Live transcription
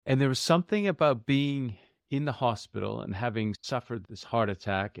And there was something about being in the hospital and having suffered this heart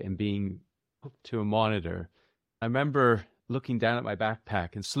attack and being hooked to a monitor. I remember looking down at my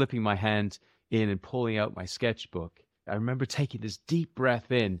backpack and slipping my hand in and pulling out my sketchbook. I remember taking this deep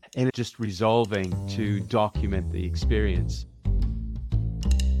breath in and just resolving to document the experience.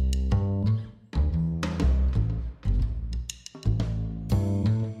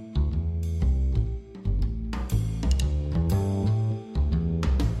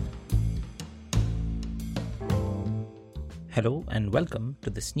 Hello and welcome to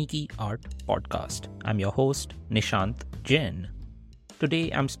the Sneaky Art Podcast. I'm your host, Nishant Jain. Today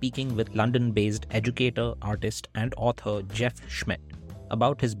I'm speaking with London-based educator, artist, and author Jeff Schmidt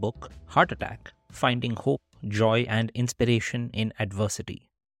about his book, Heart Attack: Finding Hope, Joy, and Inspiration in Adversity.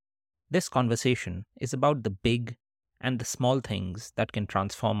 This conversation is about the big and the small things that can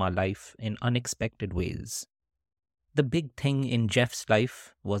transform our life in unexpected ways. The big thing in Jeff's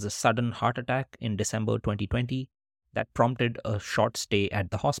life was a sudden heart attack in December 2020 that prompted a short stay at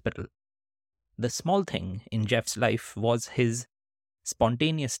the hospital. The small thing in Jeff's life was his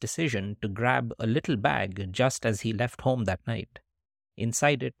spontaneous decision to grab a little bag just as he left home that night.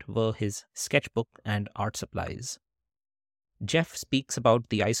 Inside it were his sketchbook and art supplies. Jeff speaks about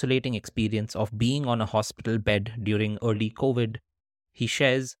the isolating experience of being on a hospital bed during early COVID. He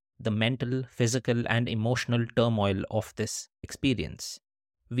shares the mental, physical, and emotional turmoil of this experience.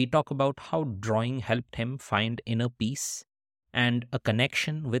 We talk about how drawing helped him find inner peace and a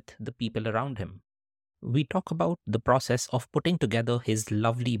connection with the people around him. We talk about the process of putting together his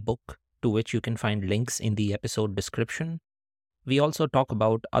lovely book, to which you can find links in the episode description. We also talk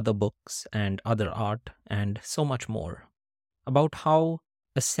about other books and other art and so much more. About how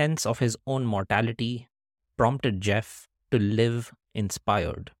a sense of his own mortality prompted Jeff to live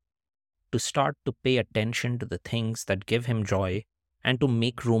inspired, to start to pay attention to the things that give him joy and to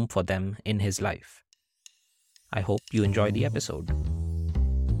make room for them in his life. I hope you enjoy the episode.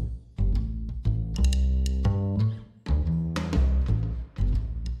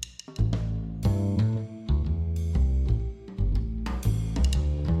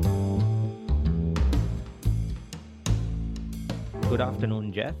 Good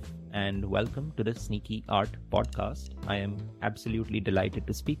afternoon, Jeff, and welcome to the Sneaky Art Podcast. I am absolutely delighted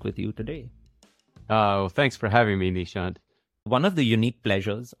to speak with you today. Oh, thanks for having me, Nishant. One of the unique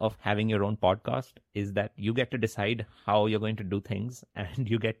pleasures of having your own podcast is that you get to decide how you're going to do things, and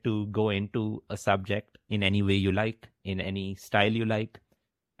you get to go into a subject in any way you like, in any style you like,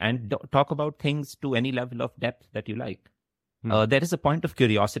 and talk about things to any level of depth that you like. There is a point of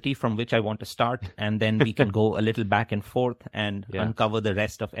curiosity from which I want to start, and then we can go a little back and forth and uncover the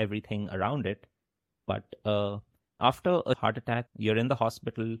rest of everything around it. But after a heart attack, you're in the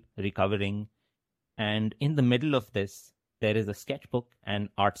hospital recovering, and in the middle of this, there is a sketchbook and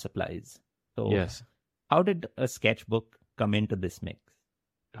art supplies. So Yes. How did a sketchbook come into this mix?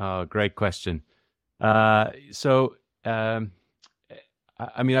 Oh, great question. I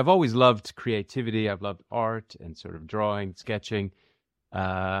mean, I've always loved creativity. I've loved art and sort of drawing, sketching,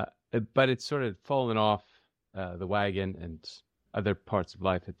 but it's sort of fallen off the wagon, and other parts of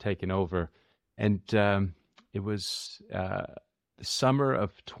life had taken over. And it was the summer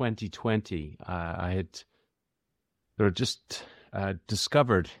of 2020. I had sort of just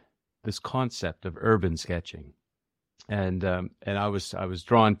discovered this concept of urban sketching, and I was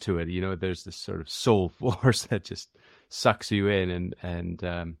drawn to it. You know, there's this sort of soul force that just sucks you in. And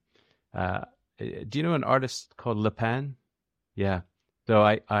do you know an artist called Le Pen? Yeah. So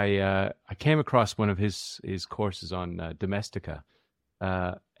I came across one of his courses on Domestica,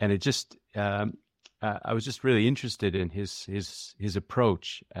 and it just I was just really interested in his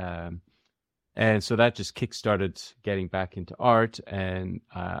approach. And so that just kickstarted getting back into art, and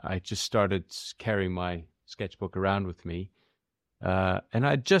I just started carrying my sketchbook around with me. And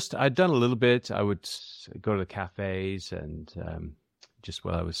I'd done a little bit. I would go to the cafes, and just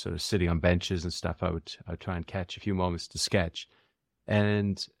while I was sort of sitting on benches and stuff, I would try and catch a few moments to sketch.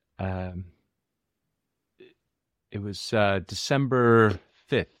 And it was December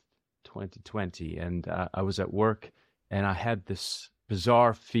 5th, 2020, and I was at work, and I had this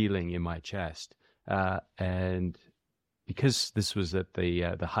bizarre feeling in my chest, and because this was at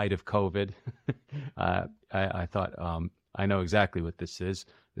the height of COVID, I thought, I know exactly what this is.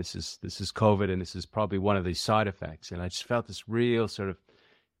 This is COVID, and this is probably one of these side effects. And I just felt this real sort of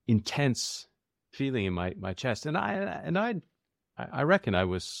intense feeling in my chest, and I reckon I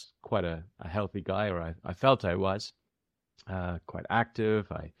was quite a healthy guy, or I felt I was quite active.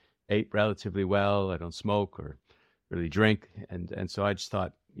 I ate relatively well. I don't smoke or really drink, and so I just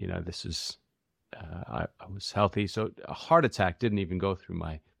thought, this is I was healthy. So a heart attack didn't even go through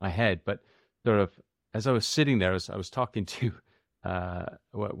my my head. But sort of as I was sitting there, I was talking to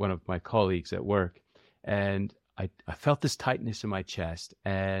one of my colleagues at work, and I felt this tightness in my chest,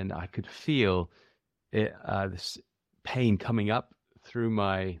 and I could feel this pain coming up through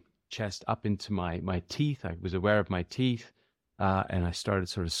my chest up into my teeth. I was aware of my teeth, and I started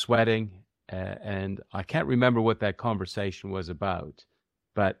sort of sweating. And I can't remember what that conversation was about,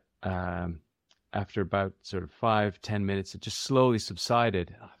 but after about sort of 5-10 minutes, it just slowly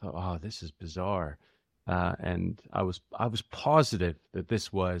subsided. I thought, "Oh, this is bizarre," and I was positive that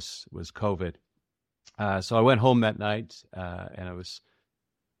this was COVID. So I went home that night, and I was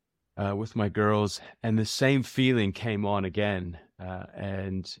with my girls, and the same feeling came on again,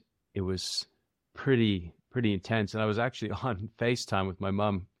 and it was pretty intense. And I was actually on FaceTime with my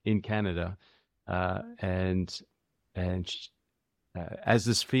mom in Canada, and she, as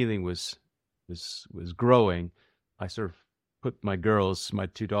this feeling was growing, I sort of put my girls, my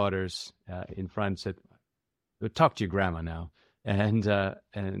two daughters, in front and said, "Talk to your grandma now." And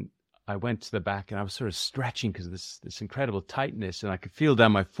I went to the back, and I was sort of stretching because of this incredible tightness, and I could feel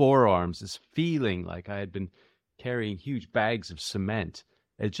down my forearms this feeling like I had been carrying huge bags of cement.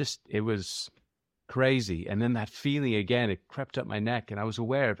 It was crazy. And then that feeling again, it crept up my neck, and I was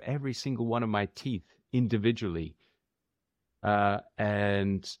aware of every single one of my teeth individually.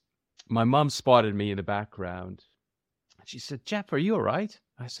 And my mom spotted me in the background. She said, "Jeff, are you all right?"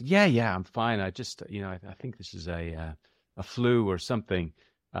 I said, yeah, I'm fine. I just, I think this is a flu or something.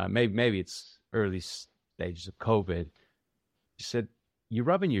 Maybe it's early stages of COVID. She said, "You're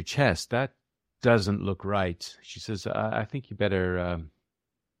rubbing your chest. That doesn't look right." She says, I think you better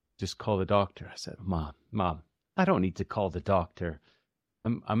just call the doctor." I said, Mom, I don't need to call the doctor.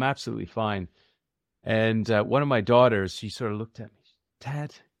 I'm absolutely fine." And one of my daughters, she sort of looked at me.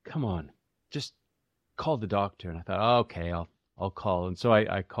 "Dad, come on, just call the doctor." And I thought, "Oh, okay, I'll call." And so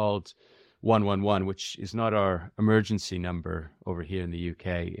I called 111, which is not our emergency number over here in the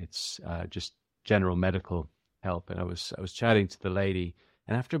UK. It's just general medical help. And I was chatting to the lady,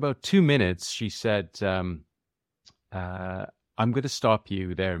 and after about 2 minutes, she said, "I'm going to stop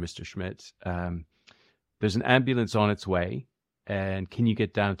you there, Mr. Schmidt. There's an ambulance on its way, and can you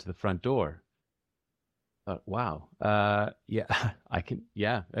get down to the front door?" Wow. Yeah, I can.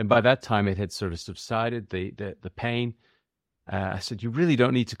 Yeah. And by that time, it had sort of subsided, the pain. I said, "You really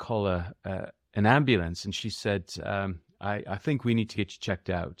don't need to call an ambulance." And she said, I think we need to get you checked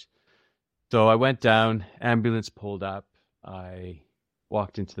out." So I went down, ambulance pulled up. I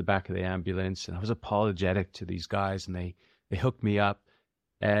walked into the back of the ambulance, and I was apologetic to these guys, and they hooked me up,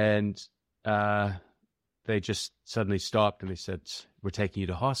 and they just suddenly stopped, and they said, "We're taking you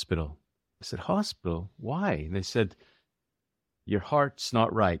to hospital." I said, "Hospital? Why?" And they said, "Your heart's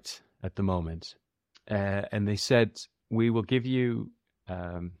not right at the moment." And they said, "We will give you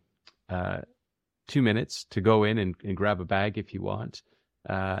 2 minutes to go in and grab a bag if you want,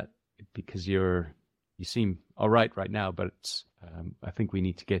 because you seem all right now, but I think we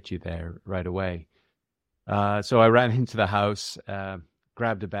need to get you there right away." So I ran into the house,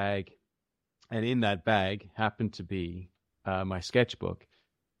 grabbed a bag, and in that bag happened to be my sketchbook.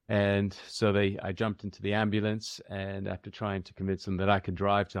 And so I jumped into the ambulance, and after trying to convince them that I could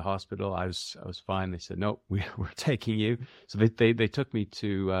drive to hospital, I was fine. They said, "No, we're taking you." So they took me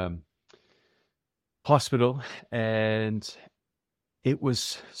to hospital, and it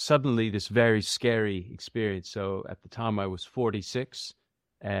was suddenly this very scary experience. So at the time I was 46,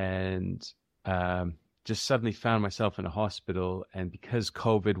 and just suddenly found myself in a hospital. And because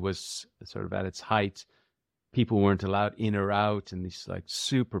COVID was sort of at its height, people weren't allowed in or out, and these like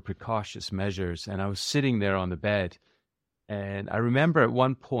super precautious measures. And I was sitting there on the bed, and I remember at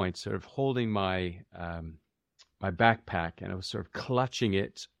one point sort of holding my my backpack, and I was sort of clutching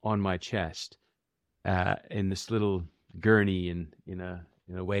it on my chest in this little gurney in a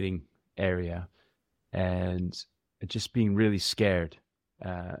waiting area, and just being really scared.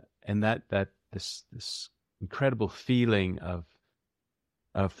 And this incredible feeling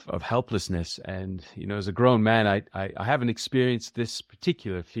of helplessness. And as a grown man, I haven't experienced this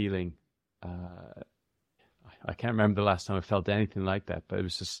particular feeling. I can't remember the last time I felt anything like that, but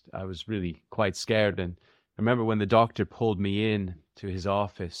I was really quite scared. And I remember when the doctor pulled me in to his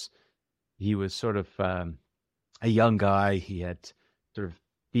office, he was sort of a young guy. He had sort of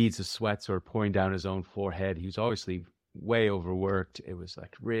beads of sweat sort of pouring down his own forehead. He was obviously way overworked. It was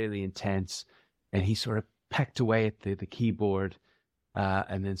like really intense. And he sort of pecked away at the keyboard,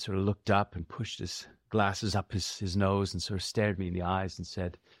 and then sort of looked up and pushed his glasses up his nose and sort of stared me in the eyes and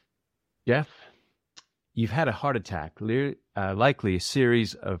said, "Jeff, you've had a heart attack, likely a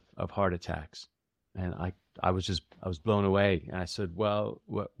series of heart attacks." And I I was blown away. And I said, well,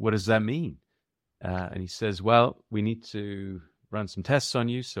 what does that mean? And he says, well, we need to run some tests on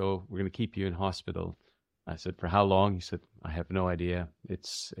you, so we're going to keep you in hospital. I said, for how long? He said, I have no idea.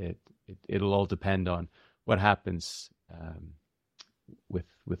 It'll all depend on what happens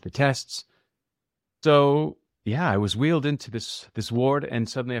with the tests. So yeah, I was wheeled into this ward, and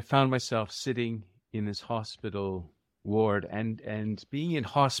suddenly I found myself sitting in this hospital ward, and being in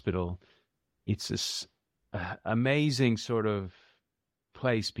hospital, it's this amazing sort of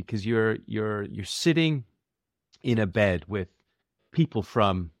place, because you're sitting in a bed with people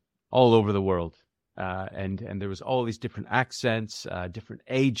from all over the world, and there was all these different accents, different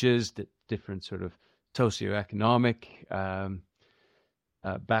ages, different sort of socioeconomic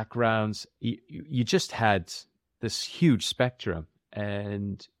backgrounds. You just had this huge spectrum,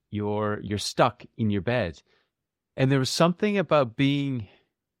 and you're stuck in your bed. And there was something about being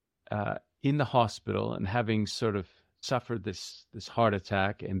in the hospital and having sort of suffered this heart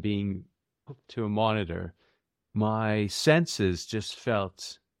attack and being hooked to a monitor. My senses just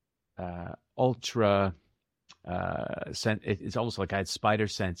felt ultra. It's almost like I had spider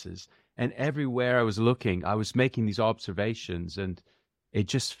senses, and everywhere I was looking, I was making these observations, and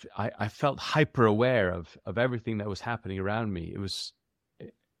I felt hyper aware of everything that was happening around me. It was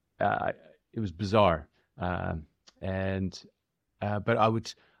bizarre, but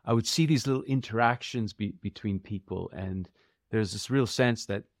I would see these little interactions between people, and there's this real sense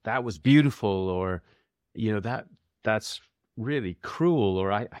that was beautiful, or that's really cruel,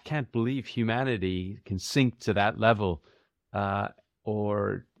 or I can't believe humanity can sink to that level,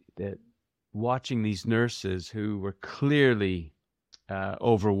 or that watching these nurses who were clearly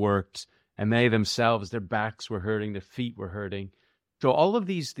overworked, and they themselves, their backs were hurting, their feet were hurting. So all of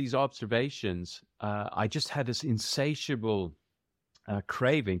these observations, I just had this insatiable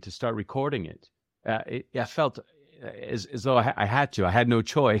craving to start recording it. I felt as though I had to. I had no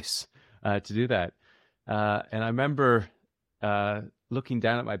choice to do that. And I remember looking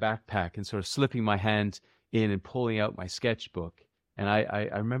down at my backpack and sort of slipping my hand in and pulling out my sketchbook. And I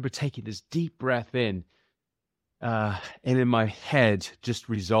remember taking this deep breath in, and in my head just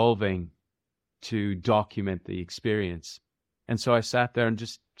resolving to document the experience. And so I sat there and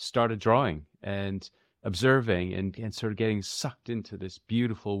just started drawing and observing and sort of getting sucked into this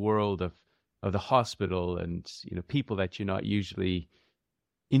beautiful world of the hospital, and people that you're not usually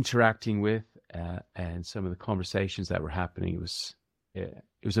interacting with, and some of the conversations that were happening. It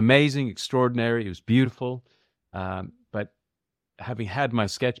was amazing, extraordinary. It was beautiful. But having had my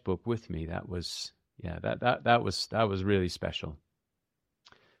sketchbook with me, that was really special.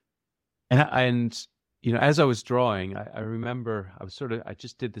 And as I was drawing, I remember I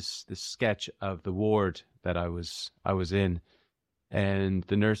just did this sketch of the ward that I was in, and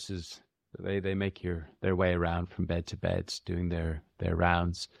the nurses, they make their way around from bed to bed doing their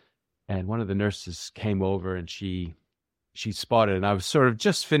rounds. And one of the nurses came over, and she spotted, and I was sort of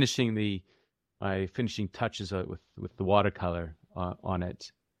just finishing my finishing touches with the watercolor on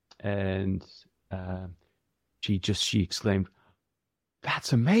it, and she exclaimed,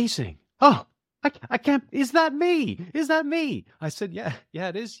 "That's amazing! Oh, I can't. Is that me? Is that me?" I said, "Yeah,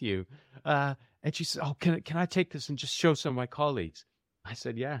 it is you." And she said, "Oh, can I take this and just show some of my colleagues?" I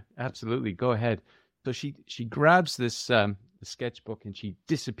said, "Yeah, absolutely. Go ahead." So she grabs this the sketchbook, and she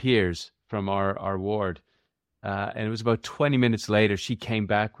disappears from our ward. And it was about 20 minutes later, she came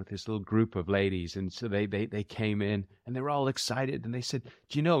back with this little group of ladies. And so they came in, and they were all excited. And they said,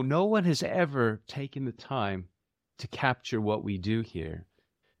 "Do you know, no one has ever taken the time to capture what we do here."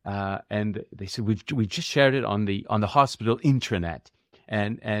 And they said, we just shared it on the hospital intranet,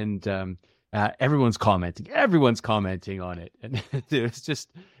 and everyone's commenting on it. And it was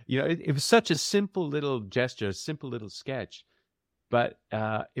just, it was such a simple little gesture, a simple little sketch, but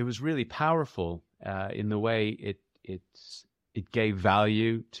it was really powerful in the way it gave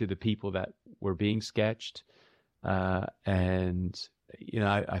value to the people that were being sketched. And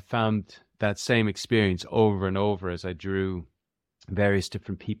I found that same experience over and over as I drew various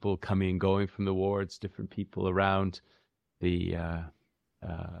different people coming and going from the wards, different people around when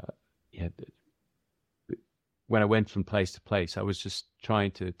I went from place to place. I was just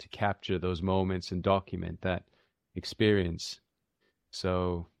trying to capture those moments and document that experience.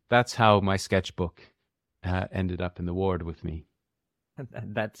 So that's how my sketchbook ended up in the ward with me.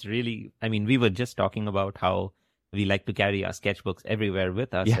 That's really, we were just talking about how we like to carry our sketchbooks everywhere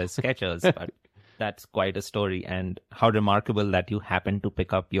with us as sketchers, but that's quite a story. And how remarkable that you happened to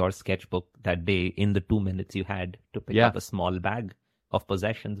pick up your sketchbook that day in the 2 minutes you had to pick up a small bag of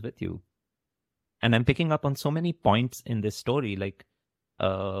possessions with you. And I'm picking up on so many points in this story, like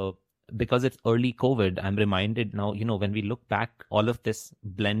because it's early COVID, I'm reminded now, when we look back, all of this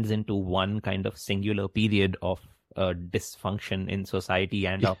blends into one kind of singular period of dysfunction in society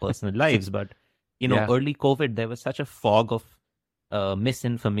and our personal lives. But, Yeah. early COVID, there was such a fog of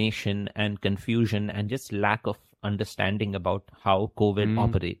misinformation and confusion and just lack of understanding about how COVID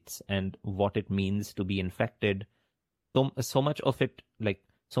operates and what it means to be infected. So much of it,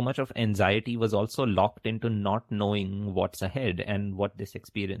 so much of anxiety was also locked into not knowing what's ahead and what this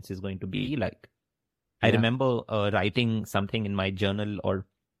experience is going to be like. I Yeah. remember writing something in my journal or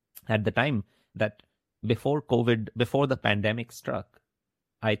at the time that before COVID, before the pandemic struck,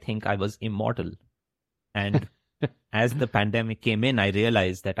 I think I was immortal. And as the pandemic came in, I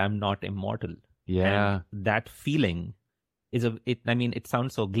realized that I'm not immortal. Yeah. And that feeling it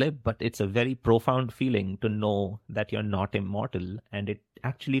sounds so glib, but it's a very profound feeling to know that you're not immortal. And it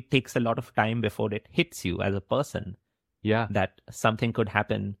actually takes a lot of time before it hits you as a person. Yeah. That something could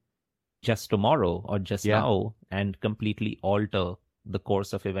happen just tomorrow or just now and completely alter the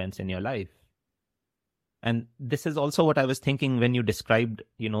course of events in your life. And this is also what I was thinking when you described,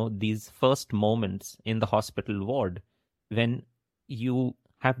 these first moments in the hospital ward, when you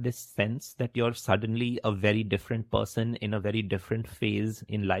have this sense that you're suddenly a very different person in a very different phase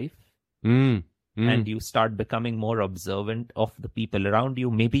in life. And you start becoming more observant of the people around you.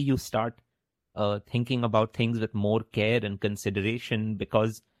 Maybe you start thinking about things with more care and consideration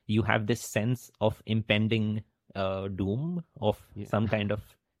because you have this sense of impending doom, of some kind of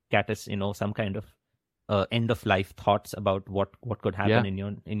some kind of end of life thoughts about what could happen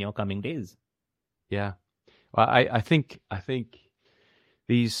in your coming days. Yeah. Well, I think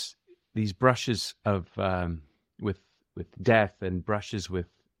these brushes of with death and brushes with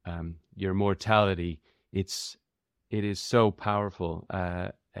your mortality, it is so powerful.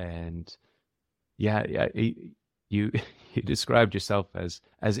 And you described yourself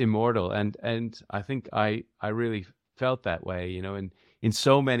as immortal, and I think I really felt that way. In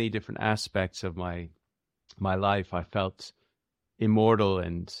so many different aspects of my life, I felt immortal,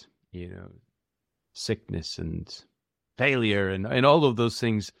 and sickness and failure and all of those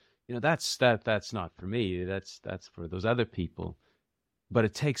things. That's not for me. That's for those other people. But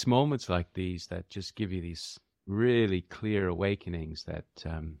it takes moments like these that just give you these really clear awakenings that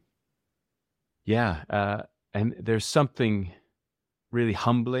and there's something really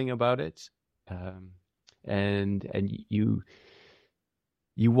humbling about it. And you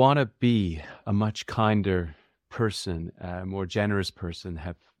want to be a much kinder person, a more generous person,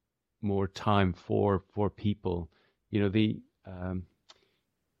 have more time for people. The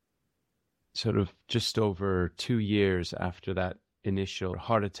sort of just over 2 years after that initial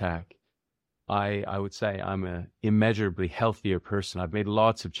heart attack, I would say I'm an immeasurably healthier person. I've made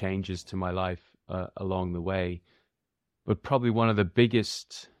lots of changes to my life along the way, but probably one of the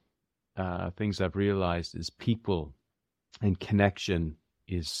biggest things I've realized is people and connection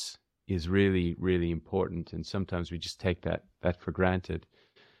is really, really important. And sometimes we just take that for granted.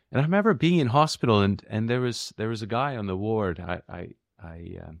 And I remember being in hospital, and there was a guy on the ward. I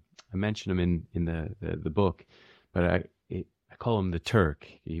mention him in the book, but I call him the Turk.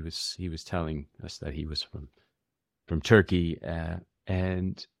 He was telling us that he was from Turkey,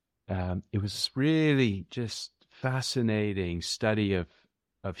 and it was really just fascinating study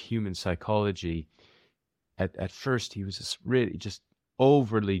of human psychology. At first, he was just really just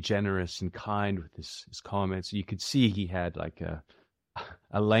overly generous and kind with his comments. You could see he had like a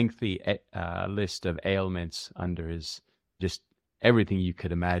lengthy list of ailments under his, just everything you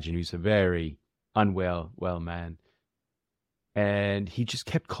could imagine. He's a very unwell man. And he just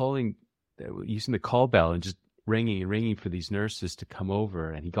kept calling, using the call bell and just ringing and ringing for these nurses to come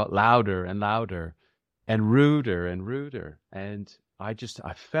over. And he got louder and louder and ruder and ruder. And I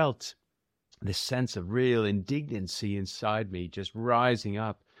felt this sense of real indignancy inside me just rising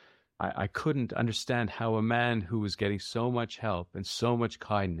up. I couldn't understand how a man who was getting so much help and so much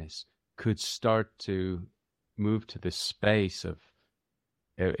kindness could start to move to this space of,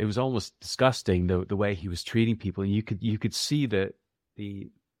 it was almost disgusting the way he was treating people. And you could see the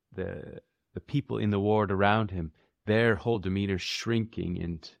people in the ward around him, their whole demeanor shrinking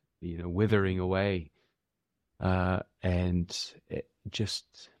and withering away, and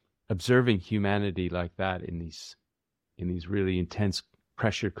just observing humanity like that in these really intense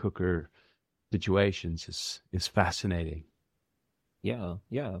pressure cooker situations is fascinating. Yeah.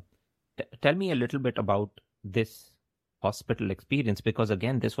 Tell me a little bit about this hospital experience, because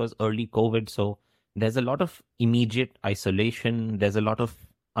again, this was early COVID, so there's a lot of immediate isolation, there's a lot of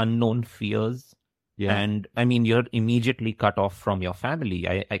unknown fears. Yeah. And I mean, you're immediately cut off from your family.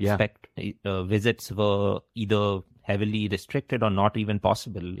 I expect visits were either heavily restricted or not even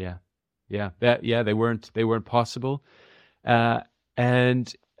possible. Yeah. They weren't possible.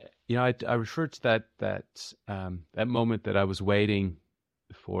 And I referred to that moment that I was waiting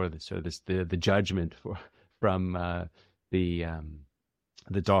for the judgment from the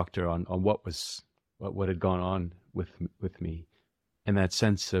doctor on what had gone on with me, and that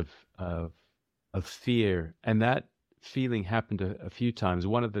sense of fear. And that feeling happened a few times.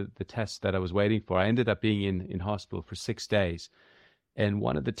 One of the tests that I was waiting for, I ended up being in hospital for 6 days, and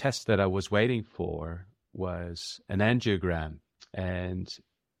one of the tests that I was waiting for was an angiogram. And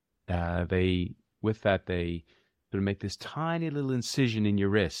they sort of make this tiny little incision in your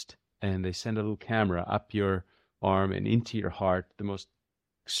wrist, and they send a little camera up your arm and into your heart. The most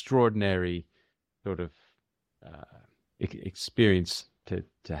extraordinary sort of experience to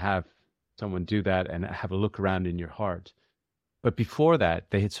have someone do that and have a look around in your heart. But before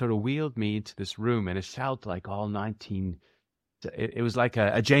that, they had sort of wheeled me into this room, and it felt like all 19. It was like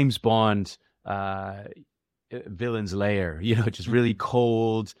a James Bond villain's lair, just really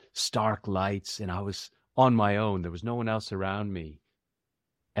cold, stark lights, and I was on my own. There was no one else around me,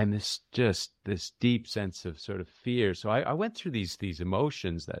 and this deep sense of sort of fear. So I went through these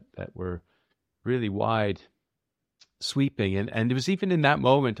emotions that were really wide sweeping, and it was even in that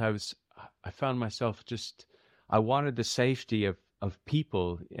moment I found myself I wanted the safety of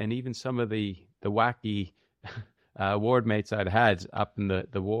people, and even some of the wacky ward mates I'd had up in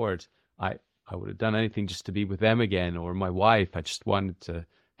the ward. I would have done anything just to be with them again, or my wife. I just wanted to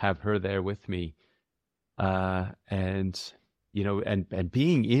have her there with me. And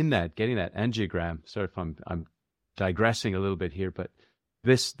being in that, getting that angiogram. Sorry if I'm digressing a little bit here, but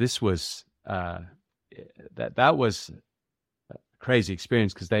this was that was a crazy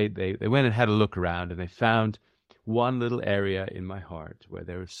experience, because they went and had a look around, and they found one little area in my heart where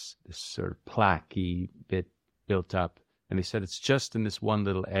there was this sort of plaquey bit built up. And they said, it's just in this one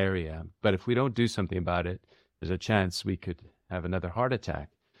little area, but if we don't do something about it, there's a chance we could have another heart attack.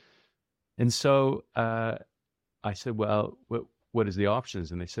 And so I said, well, what is the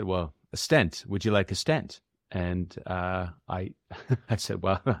options? And they said, well, a stent. Would you like a stent? And I said,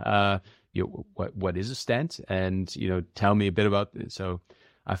 well, what is a stent? And, tell me a bit about it. So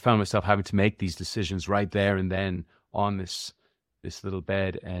I found myself having to make these decisions right there and then on this little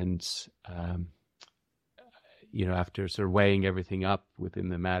bed. And after sort of weighing everything up within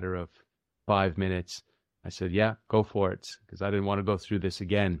the matter of 5 minutes, I said, yeah, go for it, because I didn't want to go through this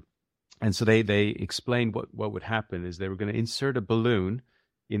again. And so they explained what would happen is they were going to insert a balloon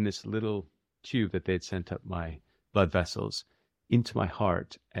in this little tube that they'd sent up my blood vessels into my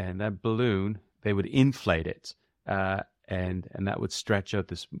heart. And that balloon, they would inflate it, and that would stretch out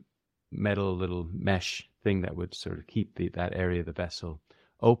this metal little mesh thing that would sort of keep that area of the vessel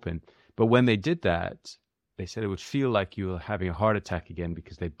open. But when they did that, they said it would feel like you were having a heart attack again,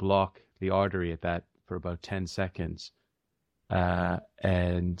 because they block the artery at that for about 10 seconds.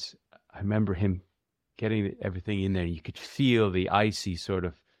 And I remember him getting everything in there. You could feel the icy sort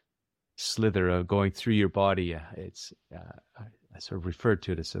of slither going through your body. I sort of referred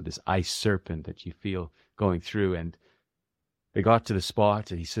to it as this ice serpent that you feel going through. And they got to the spot,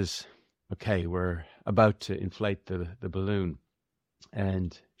 and he says, okay, we're about to inflate the balloon.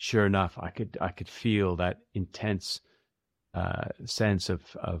 And sure enough, I could feel that intense sense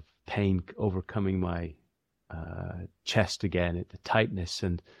of pain overcoming my chest again, the tightness,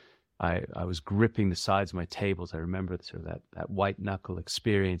 and I was gripping the sides of my tables. I remember sort of that white knuckle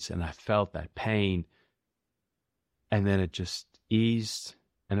experience, and I felt that pain, and then it just eased,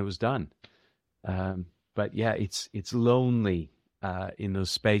 and it was done. But yeah, it's lonely in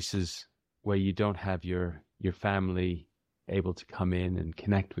those spaces where you don't have your family able to come in and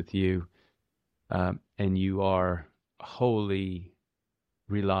connect with you, and you are wholly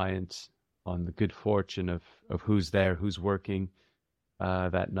reliant on the good fortune of who's there, who's working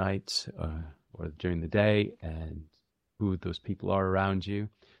that night or during the day, and who those people are around you.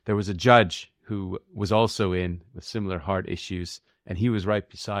 There was a judge who was also in with similar heart issues, and he was right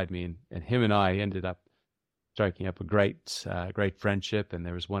beside me, and him and I ended up striking up a great friendship. And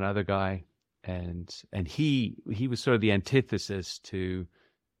there was one other guy, and he was sort of the antithesis to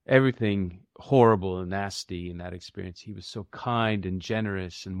everything horrible and nasty in that experience. He was so kind and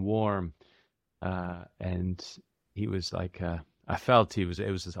generous and warm, and he was like I felt it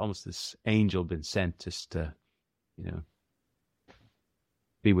was almost this angel been sent just to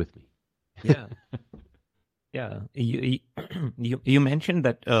be with me. Yeah. Yeah. You mentioned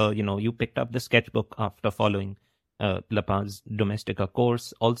that you picked up the sketchbook after following La Paz Domestica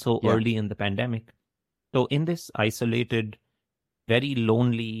course, also early in the pandemic. So in this isolated, very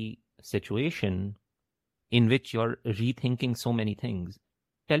lonely situation in which you're rethinking so many things,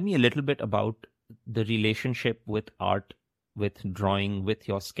 tell me a little bit about the relationship with art, with drawing, with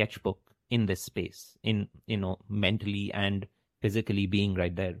your sketchbook in this space, in, mentally and physically being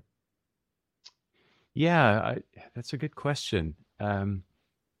right there. Yeah, that's a good question.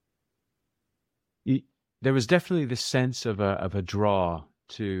 There was definitely this sense of a draw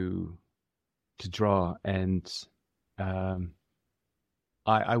to draw, and um,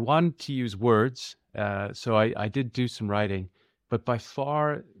 I wanted to use words, so I did do some writing, but by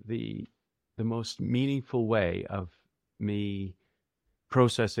far the most meaningful way of me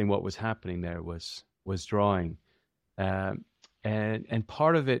processing what was happening there was drawing, um, and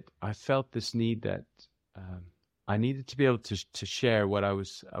part of it, I felt this need that I needed to be able to share what I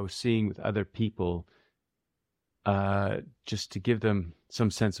was seeing with other people, just to give them some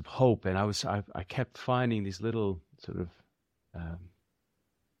sense of hope. And I kept finding these little sort of um,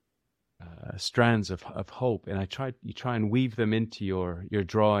 strands of hope, and you try and weave them into your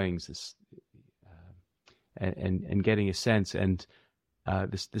drawings, and getting a sense, and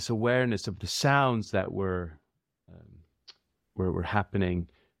this awareness of the sounds that were happening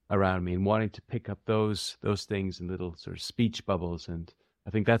around me, and wanting to pick up those things in little sort of speech bubbles. And I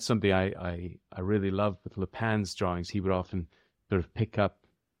think that's something I really love with Lepin's drawings. He would often sort of pick up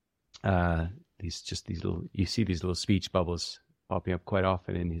these little, you see these little speech bubbles popping up quite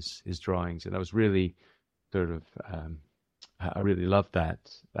often in his drawings, and I was really sort of I really loved that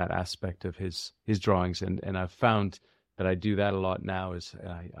aspect of his drawings, and I've found that I do that a lot now. Is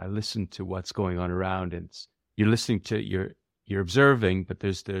I listen to what's going on around, and you're listening to you're observing, but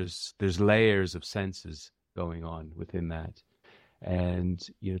there's layers of senses going on within that, and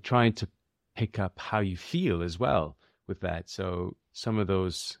you're trying to pick up how you feel as well with that. So some of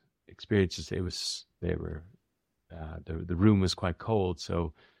those experiences, the room was quite cold.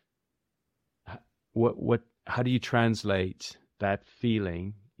 So how do you translate that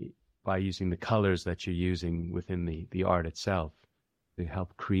feeling by using the colors that you're using within the art itself to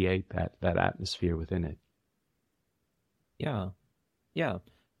help create that atmosphere within it? Yeah.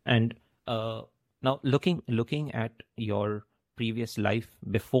 And now looking at your previous life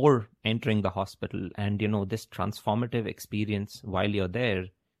before entering the hospital, and this transformative experience while you're there,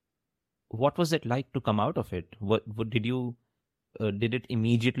 what was it like to come out of it? What did you did it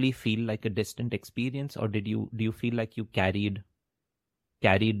immediately feel like a distant experience, or do you feel like you carried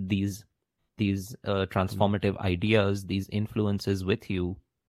these transformative ideas, these influences with you?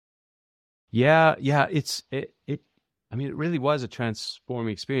 Yeah. I mean, it really was a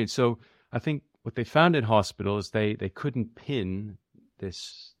transforming experience. So I think what they found in hospital is they couldn't pin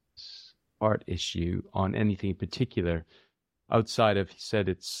this art issue on anything in particular outside of, he said,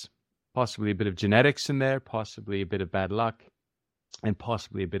 it's possibly a bit of genetics in there, possibly a bit of bad luck, and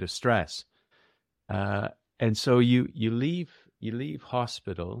possibly a bit of stress. And so you leave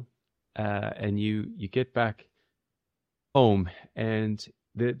hospital, and you get back home, and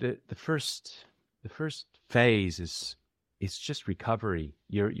the first phase is it's just recovery.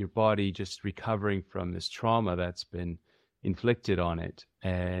 Your body just recovering from this trauma that's been inflicted on it,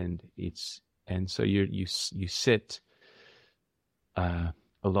 and so you sit a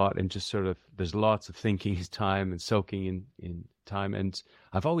lot, and just sort of, there's lots of thinking time and soaking in time. And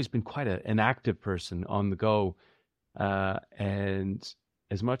I've always been quite an active person on the go, and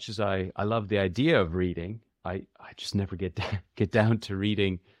as much as I love the idea of reading, I just never get down to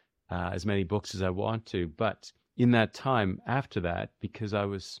reading as many books as I want to. But in that time after that, because I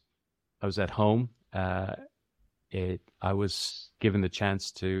was at home, I was given the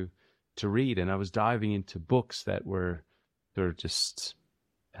chance to read, and I was diving into books that were sort of just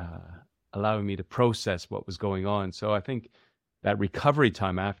allowing me to process what was going on. So I think that recovery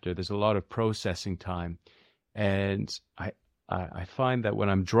time after, there's a lot of processing time, and I find that when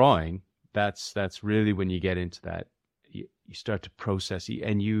I'm drawing, that's really when you get into that. You start to process,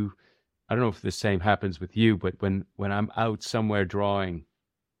 and I don't know if the same happens with you, but when I'm out somewhere drawing,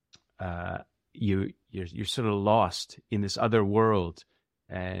 you're sort of lost in this other world,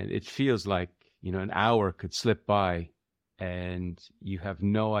 and it feels like an hour could slip by, and you have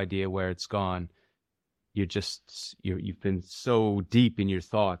no idea where it's gone. You've been so deep in your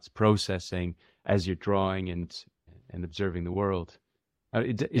thoughts, processing as you're drawing and observing the world.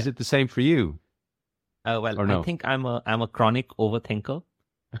 Is it the same for you? Well, or no? I think I'm a chronic overthinker.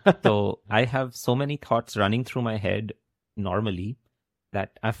 So I have so many thoughts running through my head normally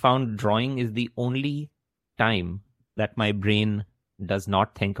that I found drawing is the only time that my brain does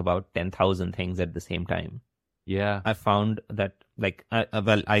not think about 10,000 things at the same time. Yeah. I found that, like,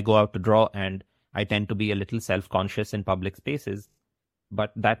 I go out to draw, and I tend to be a little self-conscious in public spaces,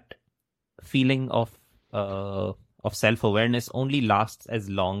 but that feeling of of self-awareness only lasts as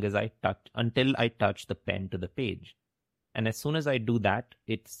long as until I touch the pen to the page. And as soon as I do that,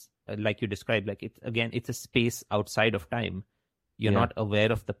 it's like you described, like it's a space outside of time. You're not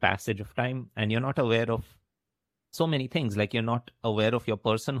aware of the passage of time, and you're not aware of so many things. Like you're not aware of your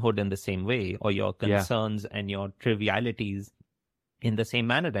personhood in the same way, or your concerns and your trivialities in the same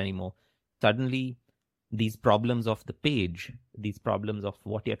manner anymore. Suddenly, these problems of the page, these problems of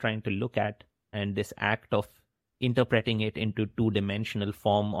what you're trying to look at, and this act of interpreting it into two-dimensional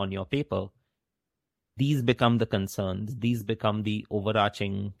form on your paper, these become the concerns. These become the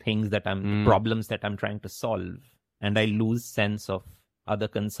overarching things problems that I'm trying to solve. And I lose sense of other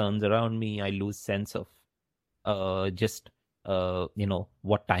concerns around me. I lose sense of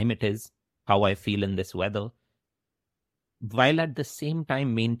what time it is, how I feel in this weather, while at the same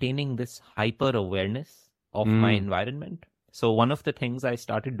time maintaining this hyper awareness of my environment. So one of the things I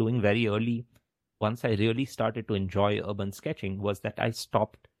started doing very early, once I really started to enjoy urban sketching, was that I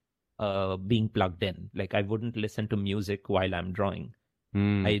stopped being plugged in. Like I wouldn't listen to music while I'm drawing.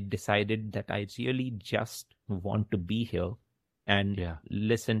 I decided that I really just want to be here and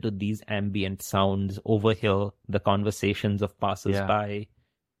listen to these ambient sounds, overhear the conversations of passers-by.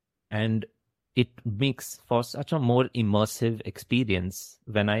 And it makes for such a more immersive experience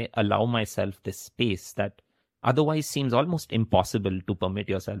when I allow myself this space that otherwise seems almost impossible to permit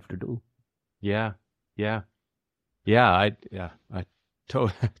yourself to do. I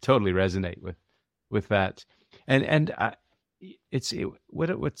totally resonate with that. And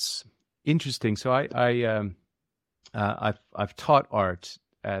what's interesting. So I've taught art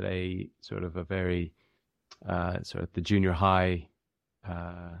at a sort of a very sort of the junior high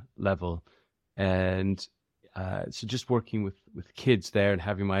level, and so just working with kids there and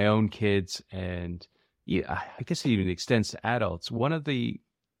having my own kids, and I guess it even extends to adults. One of the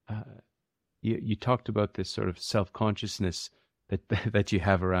you talked about this sort of self-consciousness that you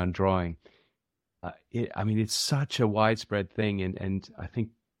have around drawing. It's such a widespread thing, and I think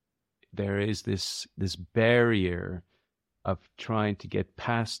there is this barrier of trying to get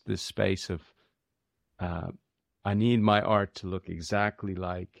past this space of I need my art to look exactly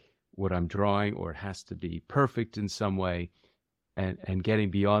like what I'm drawing, or it has to be perfect in some way, and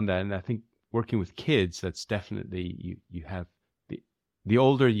getting beyond that. And I think working with kids, that's definitely you have the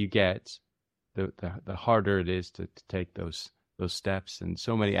older you get, the harder it is to take those steps. And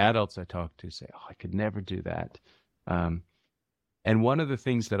so many adults I talk to say, "Oh, I could never do that." And one of the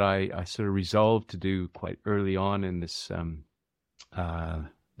things that I sort of resolved to do quite early on in this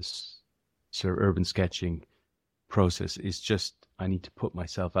this sort of urban sketching process is just I need to put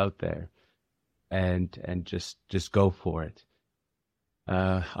myself out there and just go for it.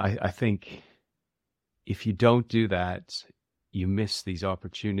 I think if you don't do that, you miss these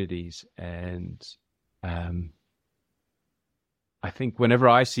opportunities. And I think whenever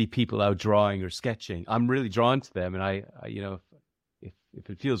I see people out drawing or sketching, I'm really drawn to them. And I if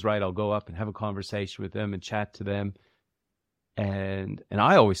it feels right, I'll go up and have a conversation with them and chat to them. And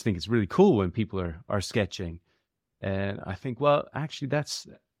I always think it's really cool when people are sketching. And I think, well, actually, that's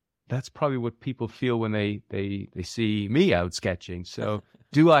probably what people feel when they see me out sketching. So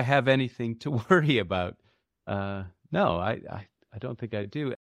do I have anything to worry about? No, I don't think I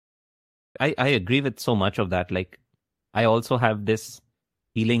do. I agree with so much of that. Like, I also have this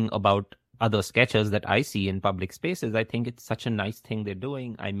feeling about other sketchers that I see in public spaces. I think it's such a nice thing they're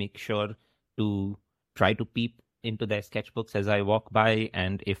doing. I make sure to try to peep into their sketchbooks as I walk by,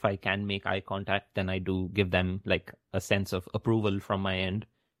 and if I can make eye contact, then I do give them like a sense of approval from my end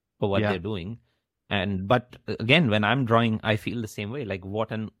for what they're doing. But again, when I'm drawing, I feel the same way. Like,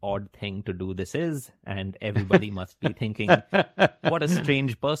 what an odd thing to do this is, and everybody must be thinking, what a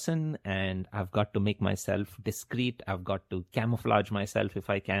strange person. And I've got to make myself discreet. I've got to camouflage myself if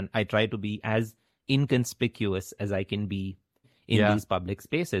I can. I try to be as inconspicuous as I can be in these public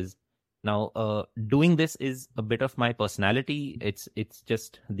spaces. Now, doing this is a bit of my personality. It's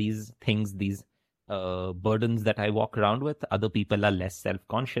just these things, these burdens that I walk around with. Other people are less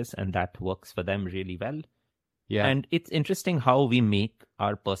self-conscious, and that works for them really well. Yeah. And it's interesting how we make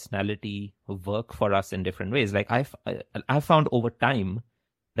our personality work for us in different ways. Like I've found over time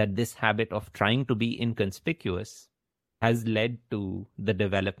that this habit of trying to be inconspicuous has led to the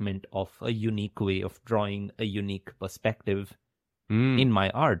development of a unique way of drawing, a unique perspective in my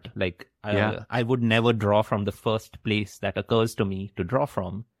art. Like I would never draw from the first place that occurs to me to draw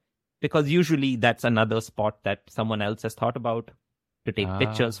from, because usually that's another spot that someone else has thought about to take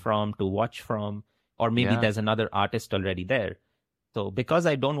pictures from, to watch from, or maybe there's another artist already there. So because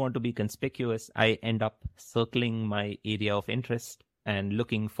I don't want to be conspicuous, I end up circling my area of interest and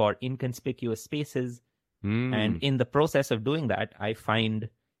looking for inconspicuous spaces And Mm. in the process of doing that, I find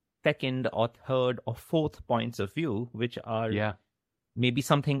second or third or fourth points of view, which are Yeah. maybe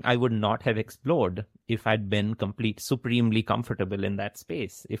something I would not have explored if I'd been supremely comfortable in that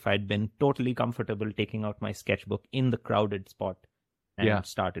space, if I'd been totally comfortable taking out my sketchbook in the crowded spot Yeah. and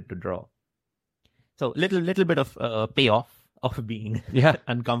started to draw. So little bit of payoff of being Yeah.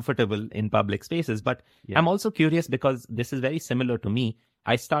 uncomfortable in public spaces. But Yeah. I'm also curious because this is very similar to me.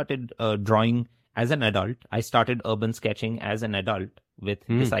 I started drawing as an adult. I started urban sketching as an adult with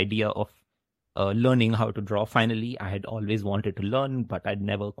this Mm. idea of learning how to draw. Finally, I had always wanted to learn, but I'd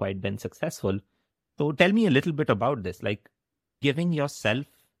never quite been successful. So tell me a little bit about this, like giving yourself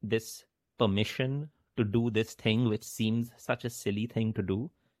this permission to do this thing, which seems such a silly thing to do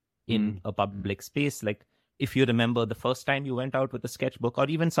in Mm. a public space. Like if you remember the first time you went out with a sketchbook, or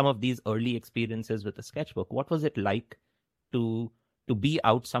even some of these early experiences with a sketchbook, what was it like to be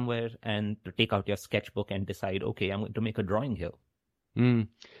out somewhere and to take out your sketchbook and decide, okay, I'm going to make a drawing here? Mm.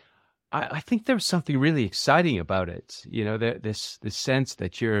 I think there was something really exciting about it. This sense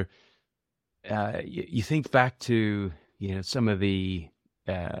that you think back to some of the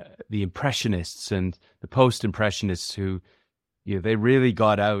impressionists and the post-impressionists who they really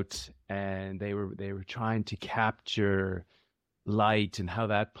got out and they were trying to capture light and how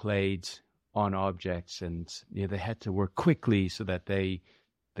that played on objects, and they had to work quickly so that they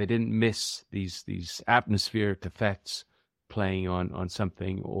didn't miss these atmospheric effects playing on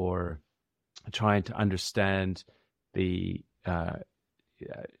something, or trying to understand the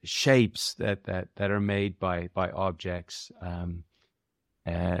shapes that are made by objects,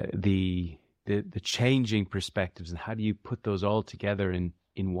 the changing perspectives, and how do you put those all together in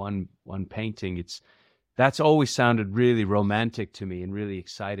one painting. That's always sounded really romantic to me and really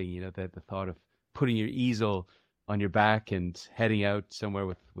exciting. That the thought of putting your easel on your back and heading out somewhere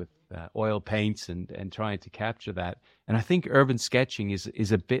with oil paints and trying to capture that. And I think urban sketching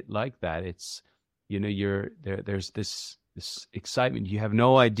is a bit like that. It's there's this excitement. You have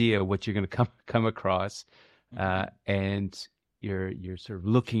no idea what you're going to come across, and you're sort of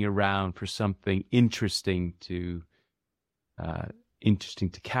looking around for something interesting to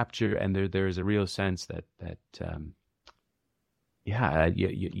capture, and there is a real sense that you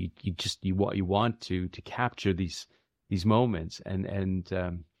want to capture these moments,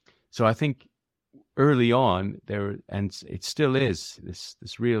 and so I think early on there, and it still is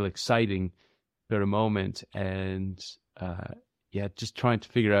this real exciting sort of moment, and just trying to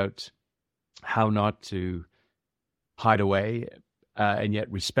figure out how not to hide away, and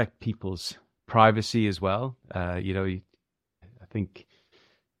yet respect people's privacy as well. I think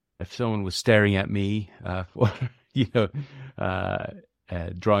if someone was staring at me for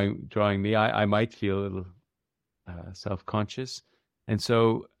drawing me, I might feel a little self-conscious. And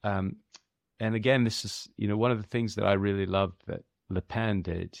so and again, this is one of the things that I really loved that Le Pen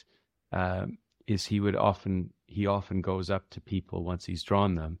did, is he often goes up to people once he's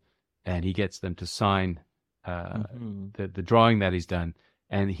drawn them, and he gets them to sign the drawing that he's done,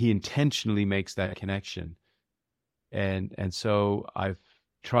 and he intentionally makes that connection. And so I've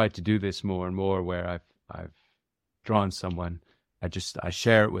tried to do this more and more, where I've drawn someone, I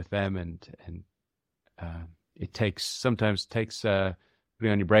share it with them, and it sometimes takes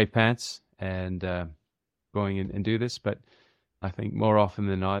putting on your brave pants and going and do this, but I think more often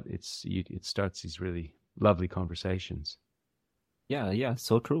than not it starts these really lovely conversations. Yeah,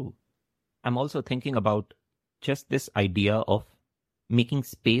 so true. I'm also thinking about just this idea of making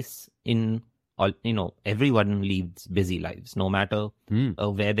space in all, everyone leads busy lives, no matter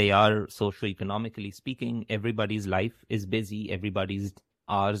where they are socioeconomically speaking. Everybody's life is busy. Everybody's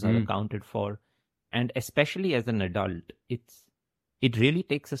hours are accounted for. And especially as an adult, it really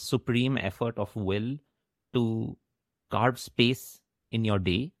takes a supreme effort of will to carve space in your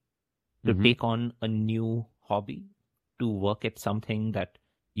day, to take on a new hobby, to work at something that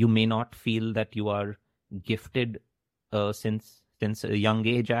you may not feel that you are gifted since a young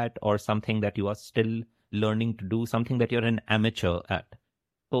age at, or something that you are still learning to do, something that you're an amateur at.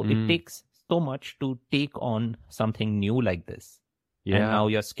 So it takes so much to take on something new like this. Yeah. And now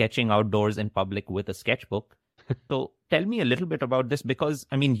you're sketching outdoors in public with a sketchbook. So tell me a little bit about this, because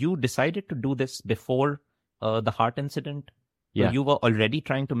you decided to do this before the heart incident. So Yeah. you were already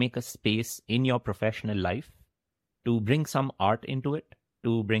trying to make a space in your professional life to bring some art into it,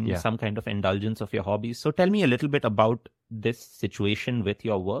 to bring some kind of indulgence of your hobbies. So tell me a little bit about this situation with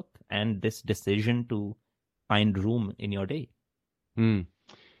your work and this decision to find room in your day.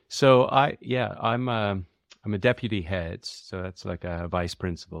 So I'm a deputy head, so that's like a vice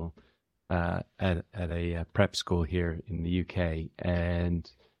principal at a prep school here in the UK,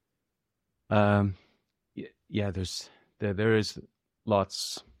 and yeah, there is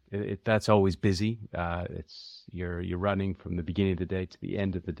lots. That's always busy. It's you're running from the beginning of the day to the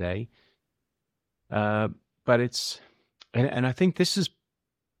end of the day. But and I think this is,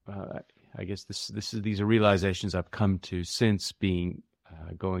 I guess these are realizations I've come to since being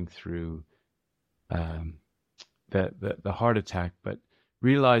going through the heart attack, but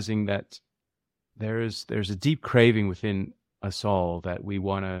realizing that there's a deep craving within us all that we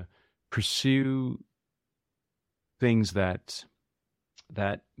want to pursue things that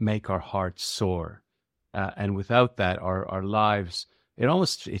make our hearts soar, and without that, our lives,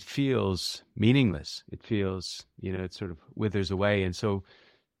 it feels meaningless. It feels, it sort of withers away. And so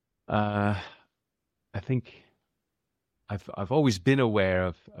I think I've always been aware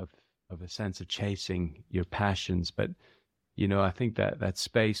of a sense of chasing your passions, but I think that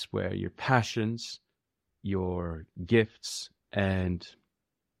space where your passions, your gifts, and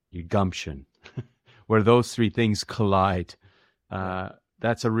your gumption, where those three things collide,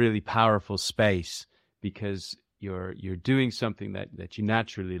 that's a really powerful space, because you're doing something that you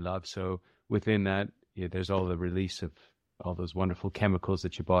naturally love. So within that, there's all the release of all those wonderful chemicals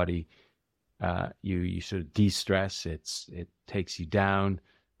that your body, you sort of de-stress. It takes you down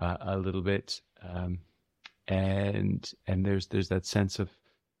a little bit, and there's that sense of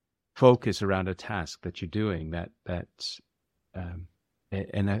focus around a task that you're doing.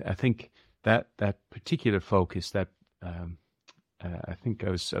 And I think that particular focus, that I think I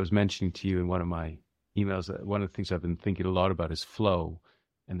was mentioning to you in one of my emails that one of the things I've been thinking a lot about is flow,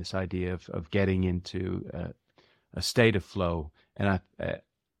 and this idea of getting into a state of flow. And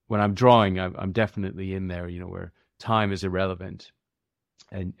when I'm drawing, I'm definitely in there, where time is irrelevant,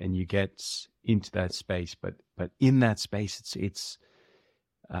 and you get into that space. But in that space, it's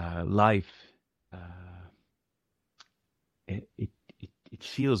life. It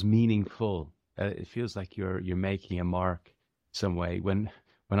feels meaningful. It feels like you're making a mark some way. When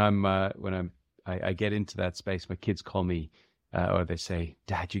I get into that space, my kids call me, or they say,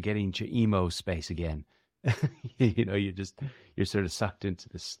 "Dad, you're getting into emo space again." You're sort of sucked into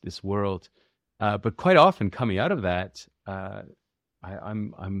this world. But quite often, coming out of that,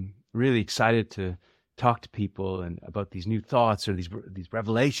 I'm really excited to talk to people and about these new thoughts or these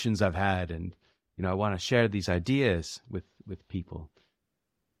revelations I've had, and I want to share these ideas with people.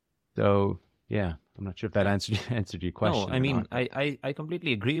 So yeah, I'm not sure if that answered your question. No, I mean, I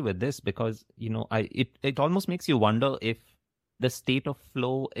completely agree with this, because it almost makes you wonder if the state of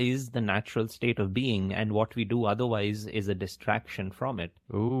flow is the natural state of being, and what we do otherwise is a distraction from it.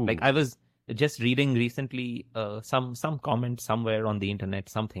 Ooh. Like, I was just reading recently some comment somewhere on the internet,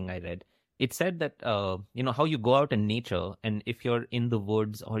 something I read. It said that how you go out in nature, and if you're in the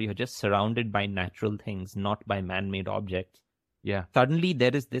woods or you're just surrounded by natural things, not by man-made objects, yeah, suddenly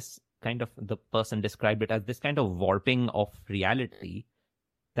there is this kind of, the person described it as this kind of warping of reality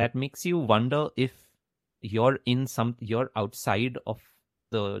that makes you wonder if you're outside of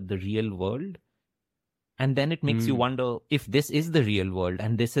the real world. And then it makes you wonder if this is the real world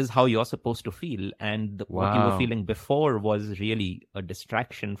and this is how you're supposed to feel. And what you were feeling before was really a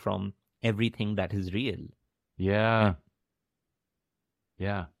distraction from everything that is real. Yeah.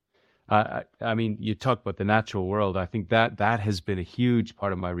 Yeah. I mean, you talk about the natural world. I think that has been a huge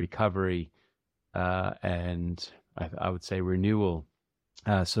part of my recovery, and I would say renewal.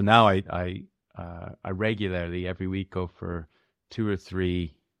 So now I regularly every week go for 2 or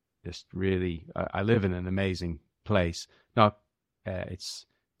 3. Just really, I live in an amazing place. Not, it's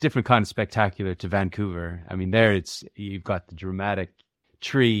different kind of spectacular to Vancouver. I mean, there you've got the dramatic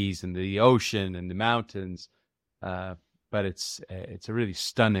trees and the ocean and the mountains. But it's a really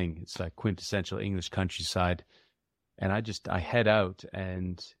stunning, it's like quintessential English countryside. And I head out,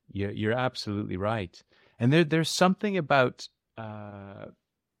 and you're absolutely right. And there's something about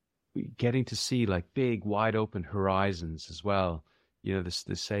getting to see like big, wide open horizons as well. This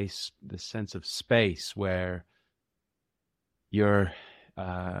sense of space where you're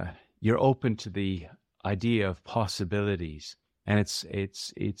open to the idea of possibilities. And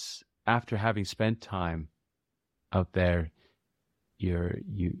it's after having spent time out there,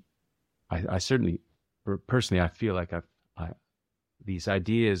 I certainly, personally, I feel like these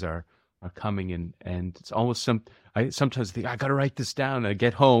ideas are coming in, and it's almost I sometimes think I got to write this down. I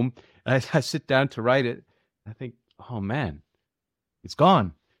get home and I sit down to write it. I think, oh man, it's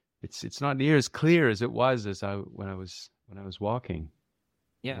gone. It's not near as clear as it was when I was walking.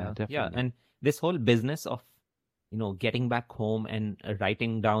 Yeah, definitely. yeah, and this whole business of getting back home and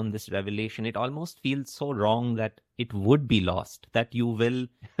writing down this revelation, it almost feels so wrong that it would be lost, that you will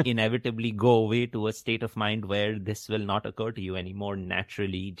inevitably go away to a state of mind where this will not occur to you anymore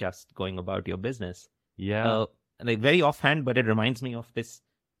naturally, just going about your business. Yeah. Uh, like very offhand, but it reminds me of this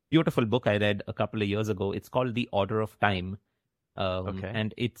beautiful book I read a couple of years ago. It's called The Order of Time. Okay.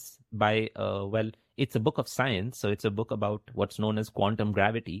 And it's by, it's a book of science. So it's a book about what's known as quantum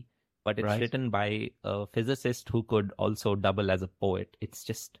gravity, but it's Right. written by a physicist who could also double as a poet. It's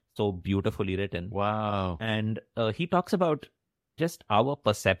just so beautifully written. Wow. And he talks about just our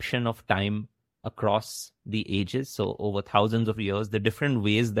perception of time across the ages. So over thousands of years, the different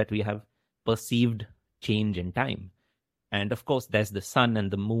ways that we have perceived change in time. And of course, there's the sun and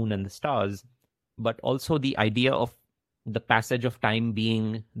the moon and the stars, but also the idea of the passage of time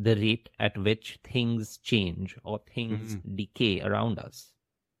being the rate at which things change or things Mm. decay around us.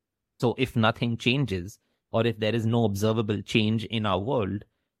 So if nothing changes, or if there is no observable change in our world,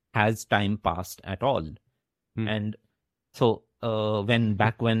 has time passed at all? Mm. And so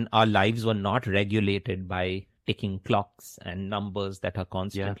when our lives were not regulated by ticking clocks and numbers that are Yeah.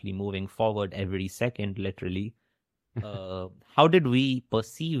 constantly moving forward every second, literally, how did we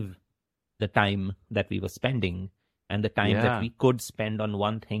perceive the time that we were spending and the time that Yeah. we could spend on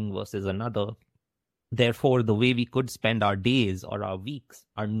one thing versus another? Therefore, the way we could spend our days or our weeks,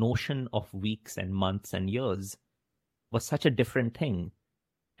 our notion of weeks and months and years was such a different thing.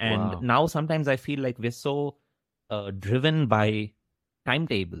 And Wow. now sometimes I feel like we're so driven by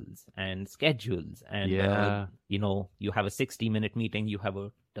timetables and schedules. And, Yeah. you have a 60-minute meeting, you have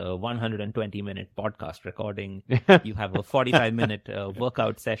a 120-minute podcast recording, you have a 45-minute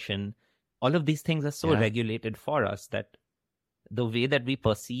workout session. All of these things are so Yeah. regulated for us that the way that we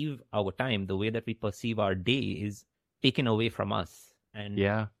perceive our time, the way that we perceive our day is taken away from us. And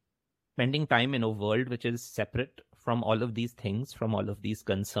Yeah. spending time in a world which is separate from all of these things, from all of these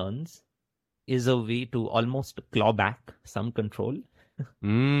concerns, is a way to almost claw back some control.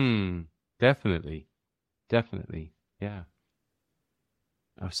 Definitely. Definitely. Yeah.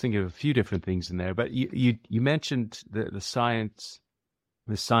 I was thinking of a few different things in there, but you mentioned the scientist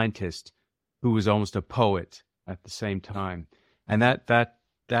who was almost a poet at the same time, and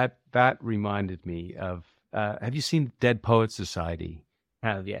that reminded me of. Have you seen Dead Poets Society?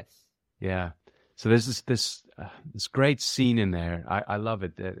 Have, yes. Yeah. So there's this great scene in there. I love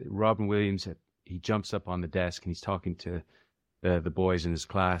it. Robin Williams, he jumps up on the desk and he's talking to the boys in his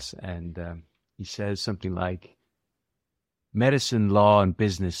class, and he says something like, "Medicine, law, and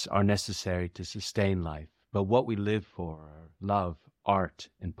business are necessary to sustain life, but what we live for are love, art,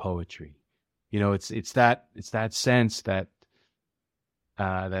 and poetry." It's that sense that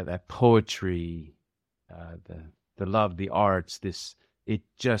that poetry, the love, the arts, it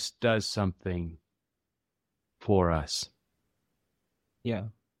just does something for us. Yeah.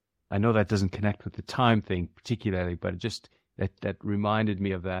 I know that doesn't connect with the time thing particularly, but it just that reminded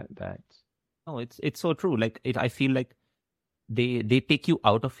me of that. No, it's so true. Like I feel like they take you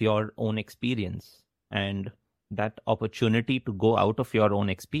out of your own experience, and that opportunity to go out of your own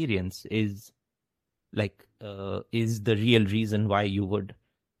experience is like is the real reason why you would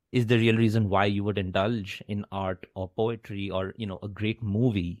indulge in art or poetry or a great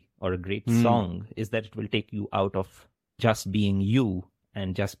movie or a great Mm, song, is that it will take you out of just being you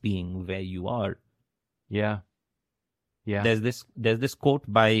and just being where you are. yeah, yeah, There's this quote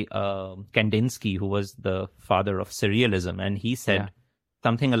by Kandinsky, who was the father of surrealism, and he yeah. said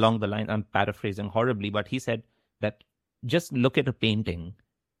something along the line. I'm paraphrasing horribly, but he said that just look at a painting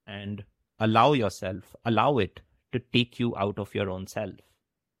and allow it to take you out of your own self.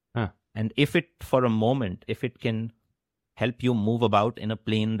 Huh. And if it, for a moment, if it can help you move about in a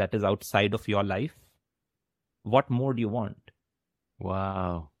plane that is outside of your life, what more do you want?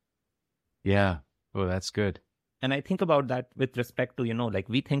 Wow. Yeah. Oh, that's good. And I think about that with respect to, like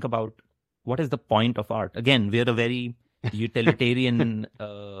we think about what is the point of art. Again, we're a very utilitarian,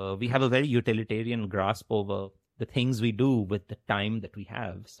 we have a very utilitarian grasp over the things we do with the time that we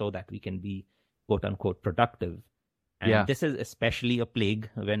have so that we can be quote unquote productive. And Yeah. this is especially a plague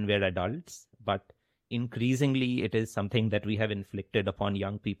when we're adults, but increasingly it is something that we have inflicted upon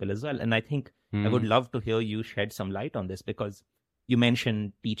young people as well. And I think I would Mm, love to hear you shed some light on this, because you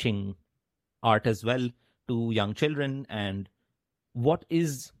mentioned teaching art as well to young children. And what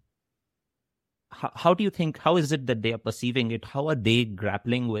is, how do you think, how is it that they are perceiving it? How are they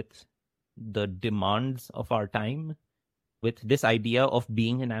grappling with the demands of our time, with this idea of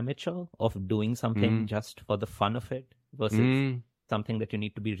being an amateur, of doing something mm, just for the fun of it versus mm. something that you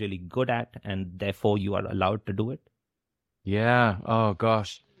need to be really good at and therefore you are allowed to do it? Yeah. Oh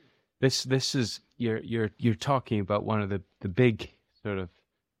gosh. This is you're talking about one of the big sort of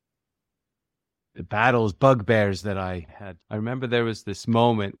battles, bugbears that I had. I remember there was this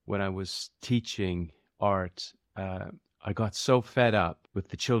moment when I was teaching art. I got so fed up with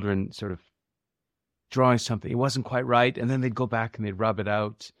the children sort of drawing something. It wasn't quite right. And then they'd go back and they'd rub it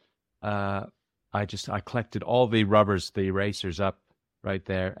out. I collected all the rubbers, the erasers up right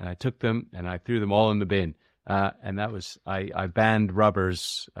there, and I took them and I threw them all in the bin. And that was, I banned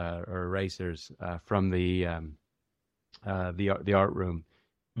rubbers or erasers from the art room,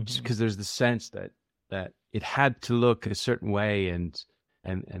 just because there's the sense that it had to look a certain way, and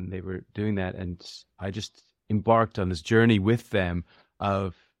they were doing that, and I just embarked on this journey with them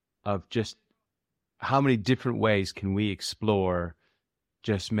of just how many different ways can we explore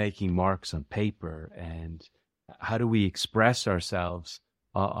just making marks on paper, and how do we express ourselves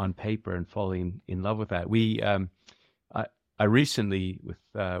on paper and falling in love with that. I recently, with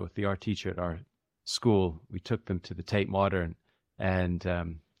the art teacher at our school, we took them to the Tate Modern, and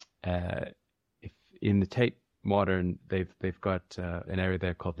in the Tate Modern, they've got an area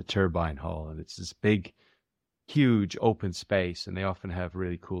there called the Turbine Hall, and it's this big, huge open space, and they often have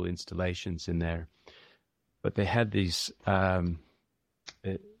really cool installations in there. But they had these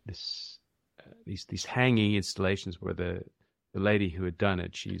these hanging installations where the lady who had done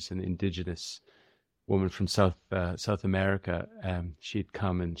it, she's an indigenous woman from South America. She had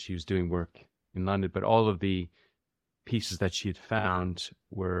come and she was doing work in London, but all of the pieces that she had found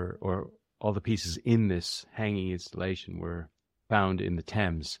or all the pieces in this hanging installation were found in the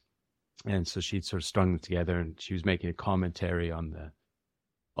Thames. And so she'd sort of strung them together, and she was making a commentary on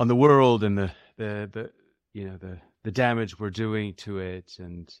the world and the damage we're doing to it.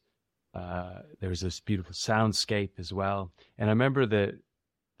 And there was this beautiful soundscape as well. And I remember the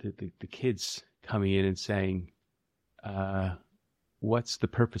kids coming in and saying, what's the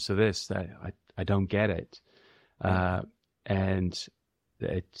purpose of this? I don't get it. And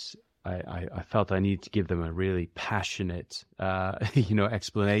I felt I needed to give them a really passionate,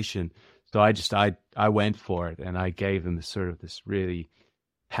 explanation. So I went for it, and I gave them this really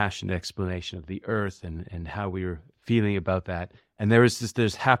passionate explanation of the earth and how we were feeling about that. And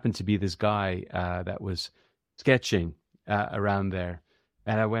there's happened to be this guy that was sketching around there,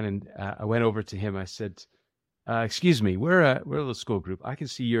 and I went over to him. I said, "Excuse me, we're a little school group. I can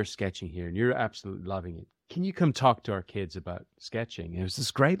see you're sketching here, and you're absolutely loving it. Can you come talk to our kids about sketching?" And it was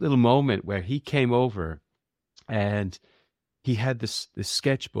this great little moment where he came over, and he had this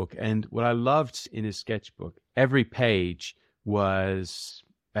sketchbook. And what I loved in his sketchbook, every page was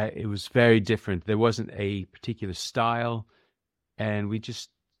it was very different. There wasn't a particular style, and we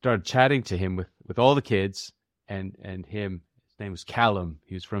just started chatting to him with all the kids and him. His name was Callum.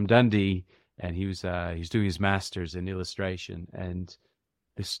 He was from Dundee, and he was doing his master's in illustration. And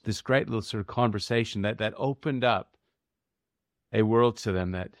this great little sort of conversation that opened up a world to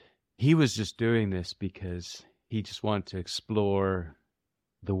them, that he was just doing this because he just wanted to explore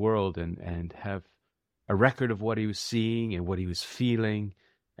the world and have a record of what he was seeing and what he was feeling.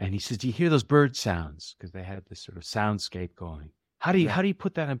 And he says, "Do you hear those bird sounds?" Because they had this sort of soundscape going. How do you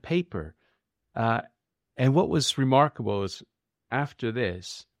put that on paper? And what was remarkable is after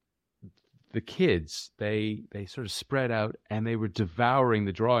this, the kids, they sort of spread out and they were devouring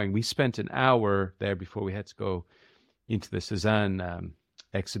the drawing. We spent an hour there before we had to go into the Cézanne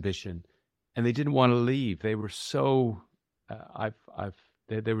exhibition, and they didn't want to leave. They were so,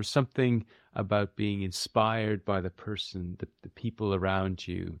 there was something about being inspired by the person, the people around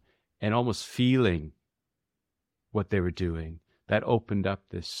you, and almost feeling what they were doing. That opened up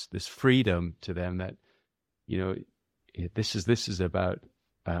this freedom to them that, this is about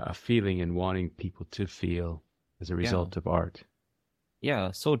a feeling and wanting people to feel as a result of art.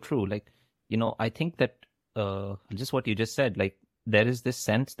 Yeah, so true. I think that just what you just said, there is this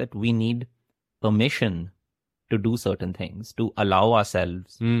sense that we need permission to do certain things, to allow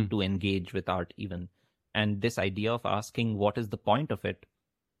ourselves to engage with art even. And this idea of asking what is the point of it,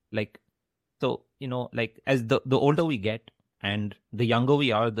 as the older we get and the younger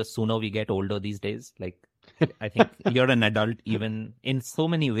we are, the sooner we get older these days. I think you're an adult, even in so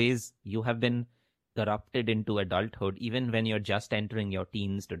many ways, you have been corrupted into adulthood, even when you're just entering your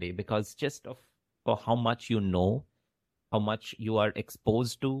teens today, because for how much you know, how much you are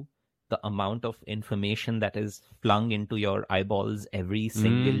exposed to, the amount of information that is flung into your eyeballs every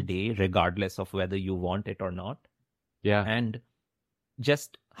single day, regardless of whether you want it or not. Yeah. And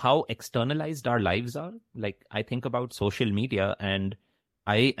just how externalized our lives are. I think about social media, and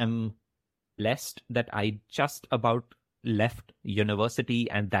I am blessed that I just about left university,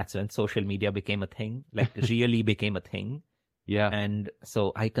 and that's when social media became a thing, really became a thing. Yeah. And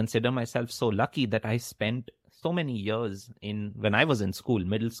so I consider myself so lucky that I spent so many years when I was in school,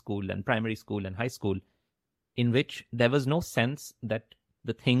 middle school and primary school and high school, in which there was no sense that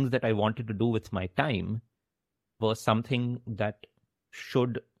the things that I wanted to do with my time were something that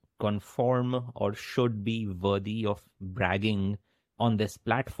should conform or should be worthy of bragging on this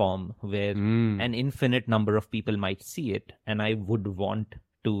platform where an infinite number of people might see it, and I would want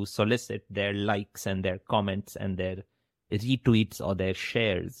to solicit their likes and their comments and their retweets or their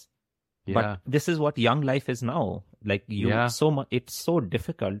shares. Yeah. But this is what young life is now. Like it's so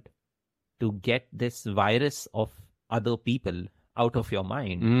difficult to get this virus of other people out of your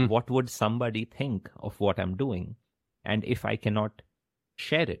mind. What would somebody think of what I'm doing? And if I cannot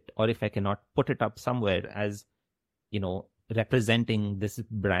share it, or if I cannot put it up somewhere as, representing this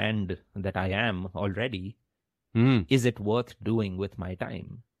brand that I am already, is it worth doing with my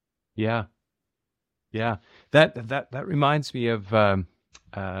time? Yeah. That reminds me of the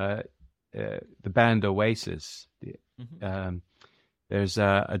band Oasis. There's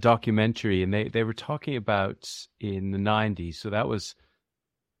a documentary, and they were talking about in the 90s. So that was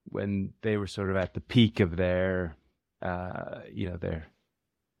when they were sort of at the peak of their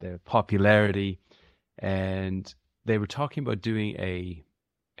popularity, and they were talking about doing a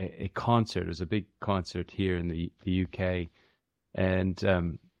concert. It was a big concert here in the UK, and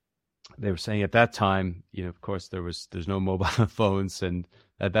they were saying at that time, of course, there's no mobile phones, and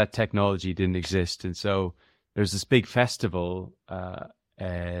that technology didn't exist, and so there's this big festival,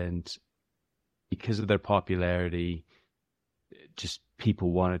 and because of their popularity, just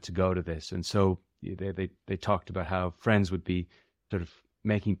people wanted to go to this, and so they talked about how friends would be sort of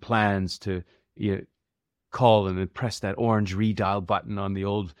making plans to call and then press that orange redial button on the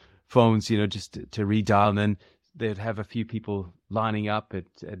old phones, just to redial, and then they'd have a few people lining up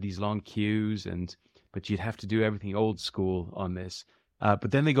at these long queues, but you'd have to do everything old school on this.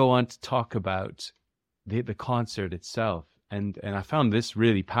 But then they go on to talk about the concert itself, and I found this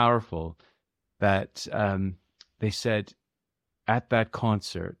really powerful, that they said at that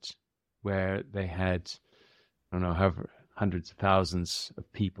concert where they had, I don't know, however, hundreds of thousands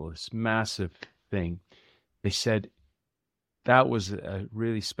of people, this massive thing, they said that was a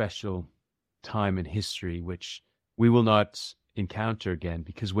really special time in history, which we will not encounter again,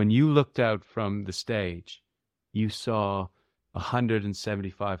 because when you looked out from the stage, you saw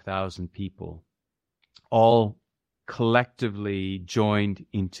 175,000 people all collectively joined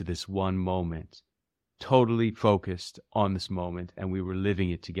into this one moment, totally focused on this moment, and we were living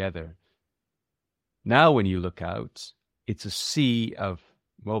it together. Now, when you look out, it's a sea of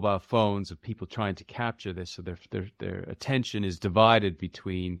mobile phones, of people trying to capture this, so their attention is divided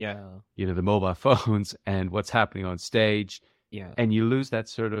between the mobile phones and what's happening on stage, and you lose that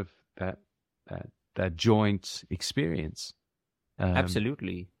sort of that joint experience.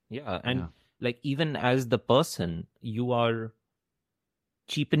 Absolutely, and like, even as the person, you are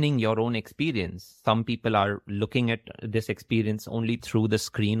cheapening your own experience. Some people are looking at this experience only through the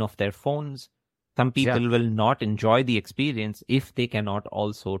screen of their phones. Some people will not enjoy the experience if they cannot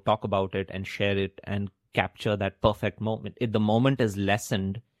also talk about it and share it and capture that perfect moment. If the moment is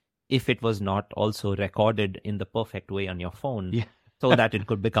lessened if it was not also recorded in the perfect way on your phone, so that it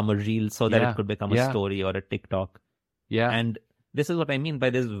could become a reel, so that it could become a story or a TikTok. And this is what I mean by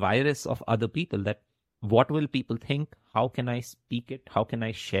this virus of other people, that what will people think? How can I speak it? How can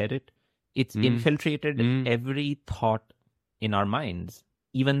I share it? It's infiltrated every thought in our minds.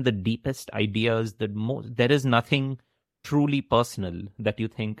 Even the deepest ideas, there is nothing truly personal that you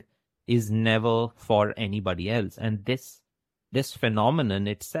think is never for anybody else. And this phenomenon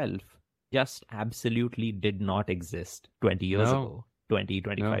itself just absolutely did not exist 20 years ago,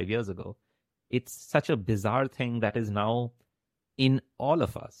 25 years ago. It's such a bizarre thing that is now in all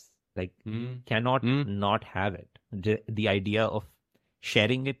of us. Like, cannot not have it. The idea of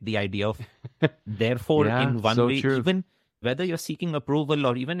sharing it, the idea of, therefore, in one way, even whether you're seeking approval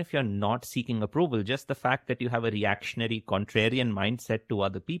or even if you're not seeking approval, just the fact that you have a reactionary, contrarian mindset to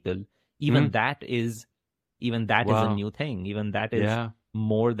other people, even that is a new thing. Even that is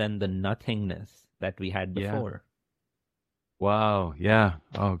more than the nothingness that we had before. Wow. Yeah.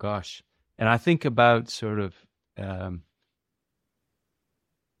 Oh, gosh. And I think about sort of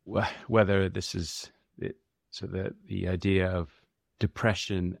whether this is so the idea of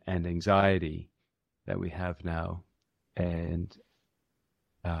depression and anxiety that we have now. And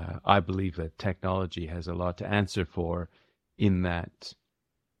I believe that technology has a lot to answer for in that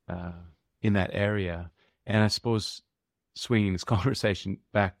area. And I suppose swinging this conversation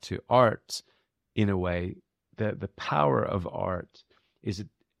back to art, in a way, the power of art is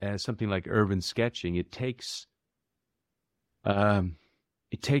something like urban sketching. It takes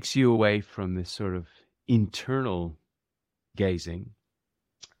you away from this sort of internal gazing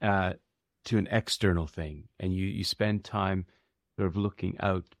to an external thing, and you spend time sort of looking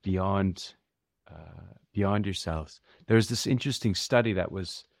out beyond yourselves. There's this interesting study that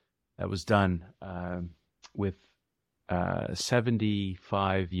was that was done with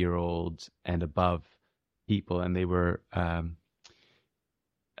 75-year-olds and above people, and they were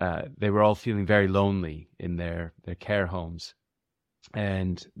all feeling very lonely in their care homes,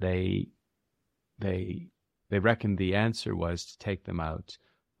 and they reckoned the answer was to take them out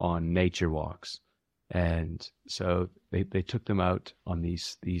on nature walks. And so they took them out on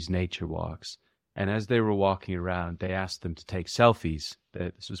these nature walks. And as they were walking around, they asked them to take selfies.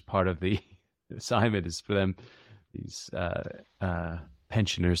 This was part of the assignment, is for them, these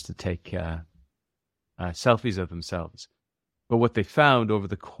pensioners, to take selfies of themselves. But what they found over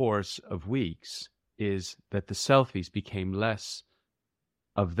the course of weeks is that the selfies became less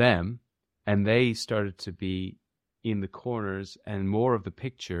of them, and they started to be in the corners, and more of the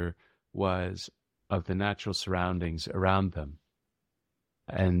picture was of the natural surroundings around them.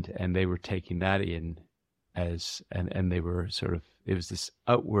 And they were taking that in as, and they were sort of, it was this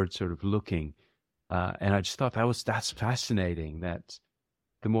outward sort of looking. And I just thought that's fascinating, that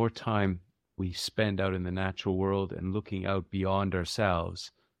the more time we spend out in the natural world and looking out beyond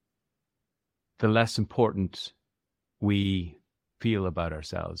ourselves, the less important we feel about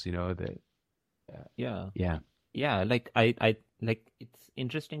ourselves, Yeah, like I like, it's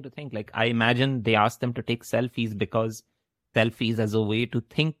interesting to think, like, I imagine they asked them to take selfies because selfies as a way to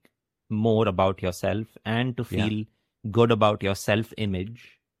think more about yourself and to feel good about your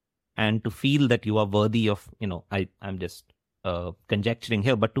self-image, and to feel that you are worthy of, I'm just conjecturing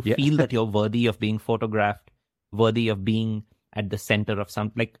here, but to feel that you're worthy of being photographed, worthy of being at the center of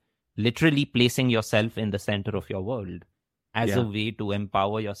like literally placing yourself in the center of your world as a way to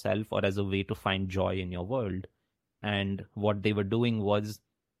empower yourself, or as a way to find joy in your world. And what they were doing was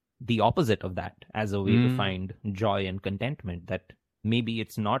the opposite of that, as a way to find joy and contentment, that maybe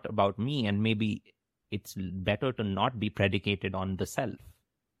it's not about me, and maybe it's better to not be predicated on the self.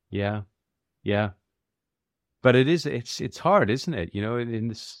 Yeah. But it's hard, isn't it? In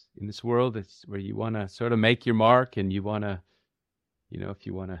this world, it's where you want to sort of make your mark, and you want to, if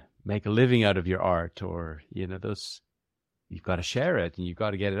you want to make a living out of your art, or, you've got to share it, and you've got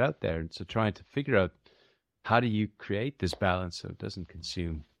to get it out there. And so trying to figure out, how do you create this balance so it doesn't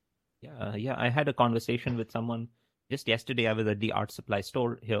consume? Yeah. I had a conversation with someone just yesterday. I was at the art supply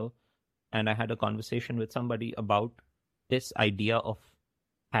store here, and I had a conversation with somebody about this idea of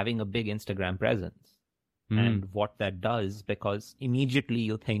having a big Instagram presence and what that does, because immediately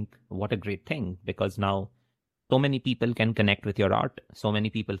you think, what a great thing, because now so many people can connect with your art. So many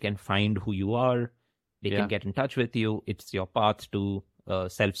people can find who you are. They can get in touch with you. It's your path to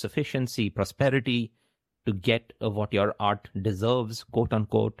self-sufficiency, prosperity, to get what your art deserves, quote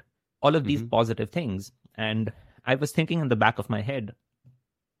unquote, all of these positive things. And I was thinking in the back of my head,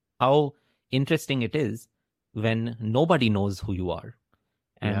 how interesting it is when nobody knows who you are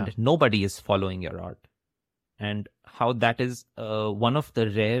and nobody is following your art, and how that is one of the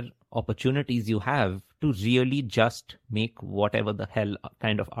rare opportunities you have to really just make whatever the hell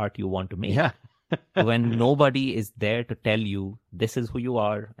kind of art you want to make. When nobody is there to tell you, this is who you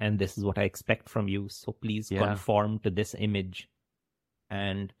are and this is what I expect from you, so please conform to this image.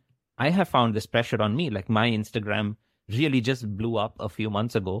 And I have found this pressure on me. Like, my Instagram really just blew up a few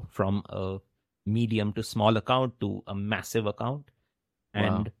months ago from a medium to small account to a massive account.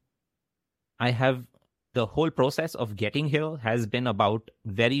 And I have, the whole process of getting here has been about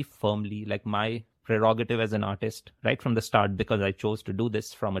very firmly, like, my prerogative as an artist right from the start, because I chose to do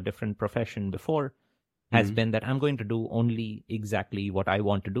this from a different profession before, has been that I'm going to do only exactly what I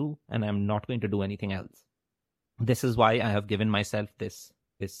want to do, and I'm not going to do anything else. This is why I have given myself this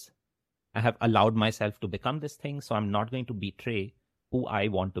I have allowed myself to become this thing, so I'm not going to betray who I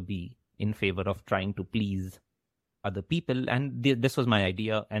want to be in favor of trying to please other people. And this was my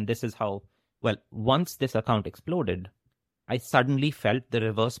idea, and this is how, once this account exploded, I suddenly felt the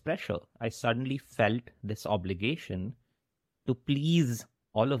reverse pressure. I suddenly felt this obligation to please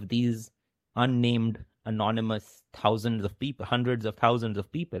all of these unnamed, anonymous thousands of people, hundreds of thousands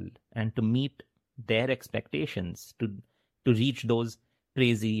of people, and to meet their expectations, to reach those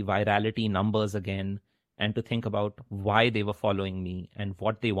crazy virality numbers again, and to think about why they were following me and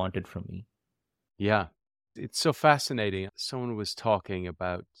what they wanted from me. Yeah. It's so fascinating. Someone was talking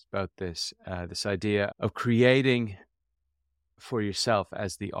about this idea of creating for yourself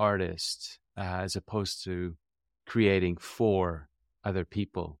as the artist, as opposed to creating for other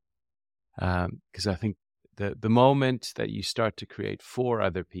people. Because I think the moment that you start to create for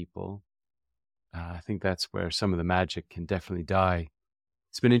other people, I think that's where some of the magic can definitely die.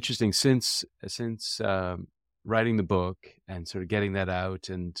 It's been interesting since writing the book and sort of getting that out,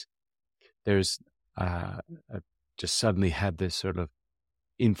 and there's I've just suddenly had this sort of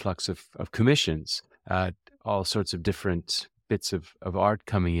influx of commissions, all sorts of different bits of art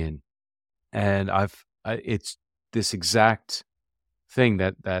coming in. And it's this exact thing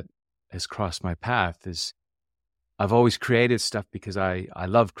that has crossed my path. Is I've always created stuff because I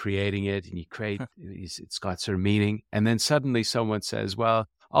love creating it, and you create, it's got sort of meaning. And then suddenly someone says, well,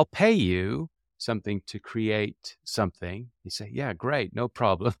 I'll pay you something to create something. You say, yeah, great, no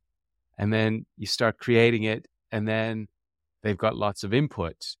problem. And then you start creating it, and then they've got lots of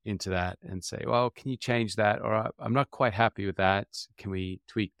input into that and say, well, can you change that? Or I'm not quite happy with that. Can we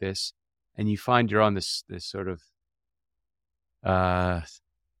tweak this? And you find you're on this sort of, uh,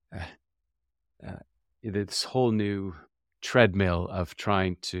 this whole new treadmill of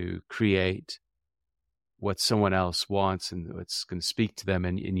trying to create what someone else wants and what's going to speak to them.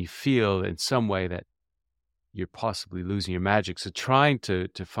 And you feel in some way that you're possibly losing your magic. So trying to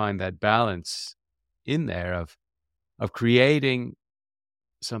find that balance in there of creating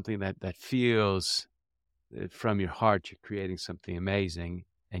something that feels from your heart, you're creating something amazing,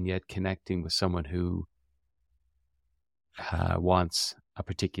 and yet connecting with someone who wants a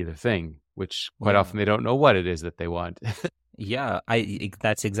particular thing, which quite Yeah. often they don't know what it is that they want. Yeah,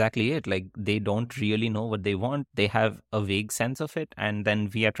 that's exactly it. Like, they don't really know what they want. They have a vague sense of it, and then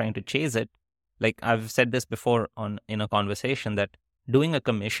we are trying to chase it. Like, I've said this before in a conversation, that doing a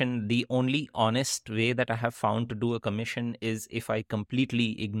commission, the only honest way that I have found to do a commission is if I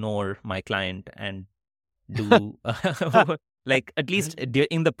completely ignore my client and do like, at least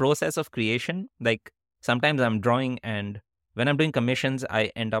in the process of creation. Like, sometimes I'm drawing, and when I'm doing commissions,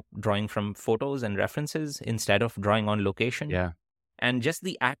 I end up drawing from photos and references instead of drawing on location. Yeah. And just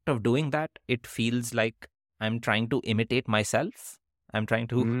the act of doing that, it feels like I'm trying to imitate myself. I'm trying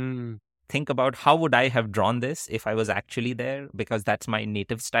to think about how would I have drawn this if I was actually there, because that's my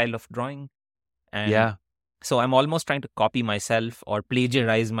native style of drawing. And Yeah. so I'm almost trying to copy myself or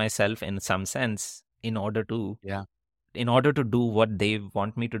plagiarize myself in some sense in order to Yeah. do what they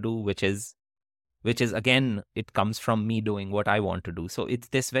want me to do, which is again, it comes from me doing what I want to do. So it's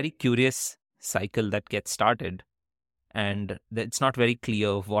this very curious cycle that gets started, and it's not very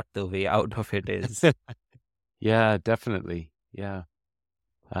clear what the way out of it is. Yeah, definitely. Yeah.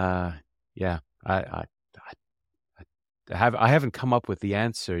 Yeah. I haven't come up with the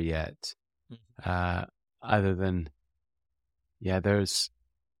answer yet. Other than, yeah,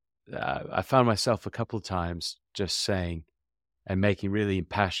 I found myself a couple of times just saying and making really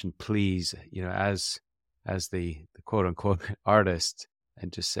impassioned pleas, as the quote unquote artist,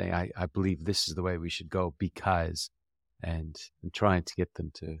 and just saying, I believe this is the way we should go because, and trying to get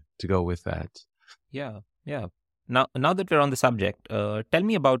them to go with that. Yeah. Now that we're on the subject, tell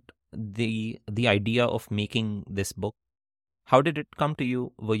me about the idea of making this book. How did it come to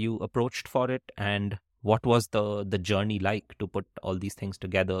you? Were you approached for it? And what was the journey like to put all these things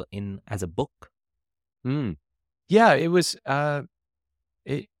together in as a book? Yeah, it was.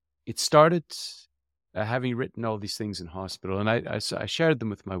 It started having written all these things in hospital, and I shared them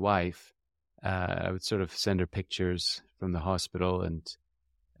with my wife. I would sort of send her pictures from the hospital and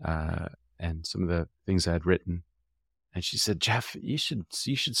some of the things I had written, and she said, "Jeff, you should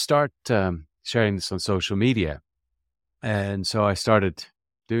start sharing this on social media." And so I started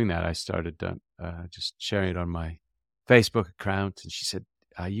doing that. I started just sharing it on my Facebook account, and she said,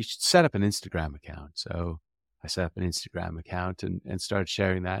 "You should set up an Instagram account." So I set up an Instagram account and started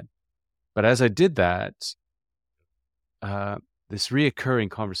sharing that. But as I did that, this reoccurring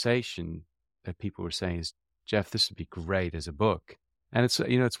conversation that people were saying is, "Jeff, this would be great as a book." And it's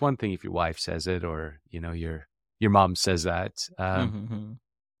it's one thing if your wife says it, or your mom says that.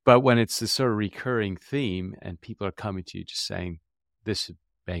 But when it's this sort of recurring theme and people are coming to you just saying, "This would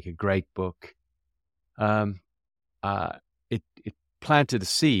make a great book," it planted a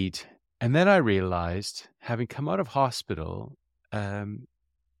seed. And then I realized, having come out of hospital and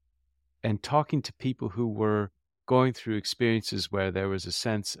talking to people who were going through experiences where there was a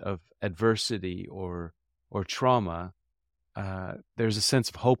sense of adversity or trauma, there's a sense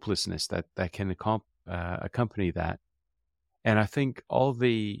of hopelessness that can accompany that. And I think all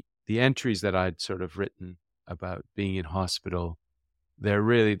the entries that I'd sort of written about being in hospital,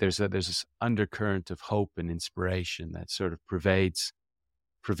 there's this undercurrent of hope and inspiration that sort of pervades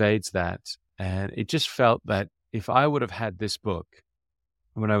that. And it just felt that if I would have had this book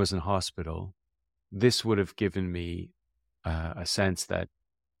when I was in hospital, this would have given me a sense that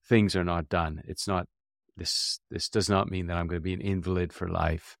things are not done. It's not this does not mean that I'm going to be an invalid for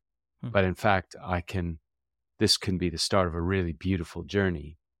life, but in fact, this can be the start of a really beautiful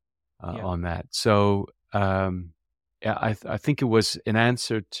journey on that. So I think it was an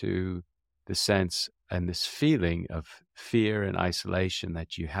answer to the sense and this feeling of fear and isolation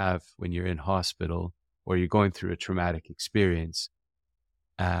that you have when you're in hospital or you're going through a traumatic experience.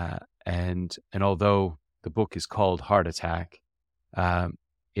 And although the book is called Heart Attack, um,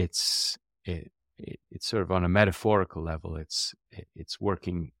 it's it's sort of on a metaphorical level. It's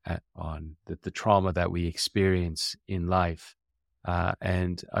working on the trauma that we experience in life,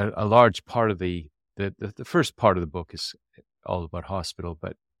 and a large part of the first part of the book is all about hospital,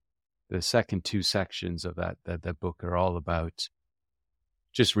 but the second two sections of that book are all about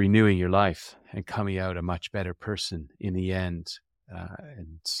just renewing your life and coming out a much better person in the end.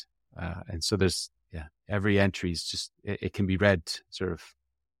 And so there's every entry is just it can be read sort of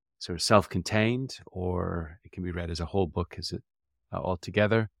self-contained, or it can be read as a whole book as it all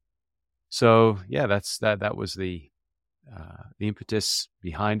together. So that was the impetus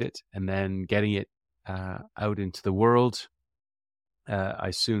behind it, and then getting it out into the world.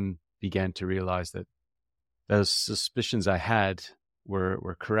 I soon began to realize that those suspicions I had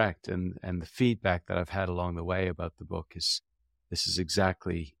were correct, and the feedback that I've had along the way about the book is this is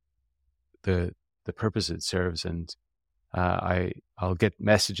exactly the purpose it serves. And I'll get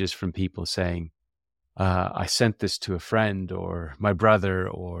messages from people saying, I sent this to a friend or my brother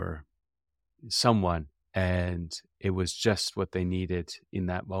or someone, and it was just what they needed in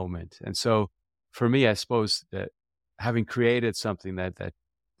that moment. And so for me, I suppose that having created something that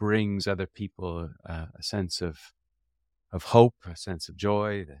brings other people a sense of hope, a sense of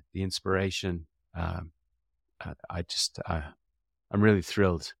joy, the inspiration, I'm really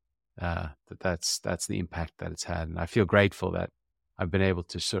thrilled that's the impact that it's had, and I feel grateful that I've been able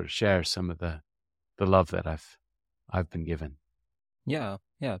to sort of share some of the love that I've been given. Yeah.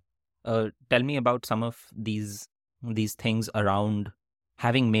 Tell me about some of these things around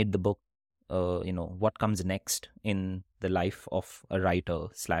having made the book. What comes next in the life of a writer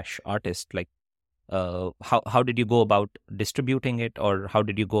 / artist? Like, how did you go about distributing it, or how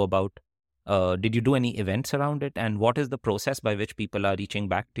did you go about? Did you do any events around it? And what is the process by which people are reaching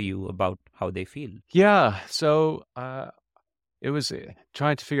back to you about how they feel? Yeah, so it was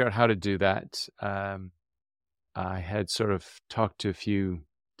trying to figure out how to do that. I had sort of talked to a few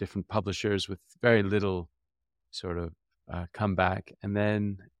different publishers with very little sort of comeback, and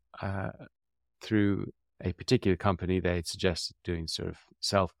then through a particular company, they had suggested doing sort of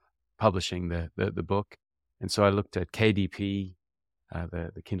self-publishing the book, and so I looked at KDP,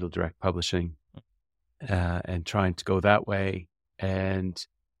 the Kindle Direct Publishing, and trying to go that way. And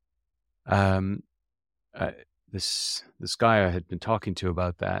this guy I had been talking to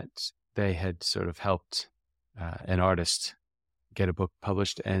about that, they had sort of helped an artist get a book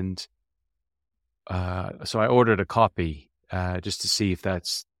published, and so I ordered a copy just to see if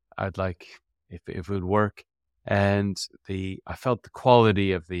if it would work. And I felt the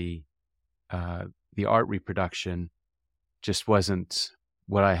quality of the art reproduction just wasn't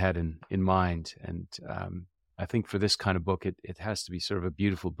what I had in mind. And I think for this kind of book, it has to be sort of a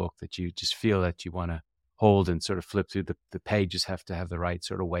beautiful book that you just feel that you want to hold and sort of flip through. The pages have to have the right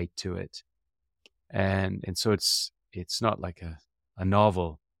sort of weight to it. And so it's not like a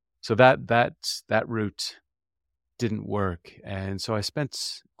novel. So that route didn't work. And so I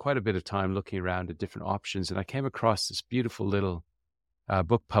spent quite a bit of time looking around at different options, and I came across this beautiful little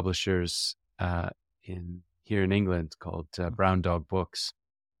book publishers here in England called Brown Dog Books,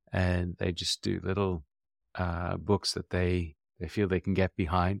 and they just do little books that they feel they can get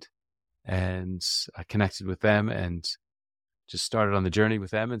behind. And I connected with them and just started on the journey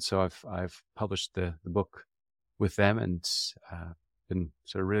with them, and so I've published the book with them, and been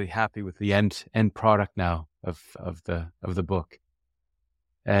sort of really happy with the end product now of the book.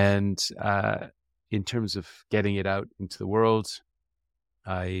 And in terms of getting it out into the world,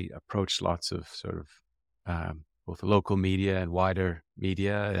 I approached lots of sort of both local media and wider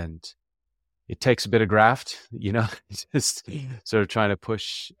media, and it takes a bit of graft, just sort of trying to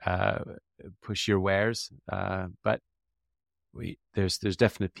push your wares. But there's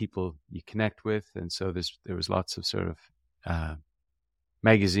definite people you connect with, and so there was lots of sort of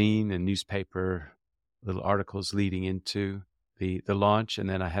magazine and newspaper little articles leading into the launch, and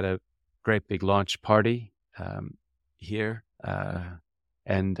then I had a great big launch party here,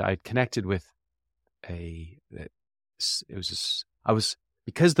 and I connected with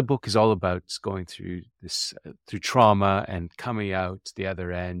because the book is all about going through this through trauma and coming out the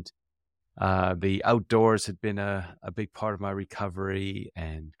other end. The outdoors had been a big part of my recovery,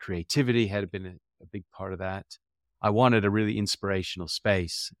 and creativity had been a big part of that. I wanted a really inspirational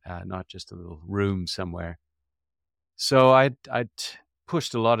space, not just a little room somewhere. So I'd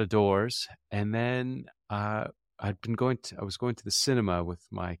pushed a lot of doors, and then I was going to the cinema with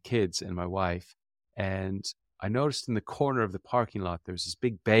my kids and my wife, and I noticed in the corner of the parking lot, there's this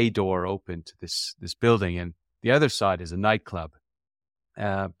big bay door open to this building, and the other side is a nightclub.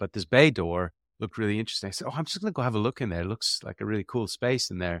 But this bay door looked really interesting. I said, "Oh, I'm just going to go have a look in there. It looks like a really cool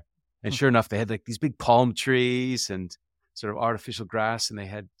space in there." And sure enough, they had like these big palm trees and sort of artificial grass, and they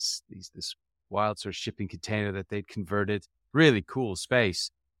had this wild sort of shipping container that they'd converted. Really cool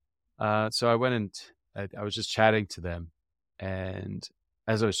space. So I went and I was just chatting to them, and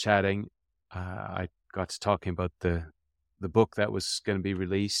as I was chatting, I got to talking about the book that was going to be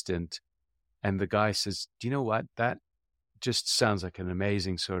released, and the guy says, "Do you know what? That just sounds like an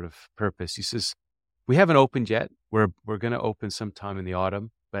amazing sort of purpose." He says, "We haven't opened yet. We're going to open sometime in the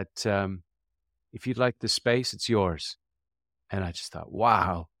autumn, but if you'd like the space, it's yours." And I just thought,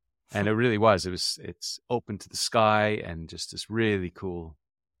 wow. And it really was. It's open to the sky and just this really cool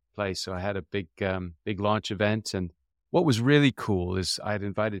place. So I had a big launch event. And what was really cool is I had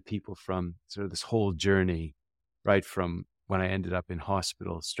invited people from sort of this whole journey, right from when I ended up in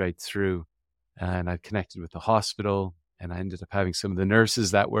hospital straight through. And I connected with the hospital, and I ended up having some of the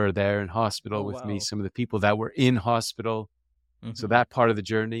nurses that were there in hospital with me, some of the people that were in hospital. Mm-hmm. So that part of the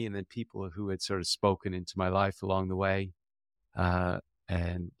journey, and then people who had sort of spoken into my life along the way,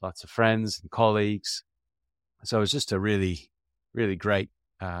 and lots of friends and colleagues. So it was just a really, really great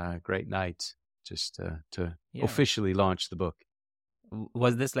night just to officially launch the book.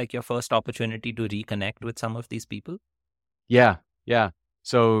 Was this like your first opportunity to reconnect with some of these people? Yeah.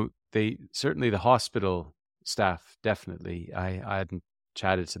 So certainly the hospital staff, definitely. I hadn't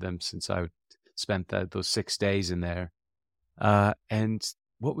chatted to them since I spent those 6 days in there. And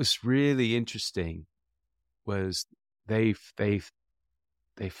what was really interesting was they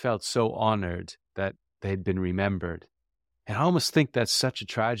felt so honored that they'd been remembered. And I almost think that's such a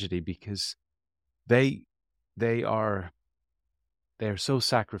tragedy, because they're so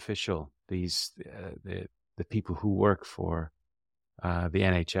sacrificial. These the people who work for the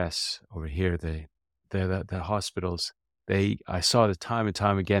NHS over here, the hospitals. I saw it time and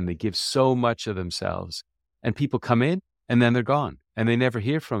time again. They give so much of themselves, and people come in and then they're gone, and they never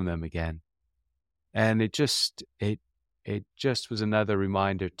hear from them again. And it just was another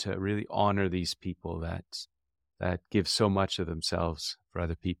reminder to really honor these people that give so much of themselves for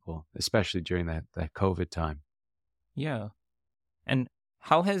other people, especially during that COVID time. Yeah. And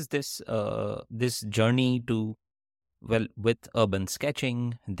how has this journey to, with urban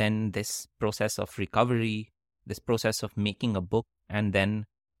sketching, then this process of recovery, this process of making a book, and then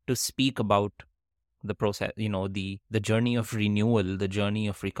to speak about the process, the journey of renewal, the journey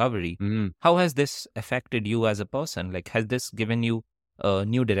of recovery. How has this affected you as a person? Like, has this given you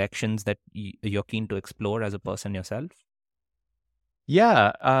new directions that you're keen to explore as a person yourself?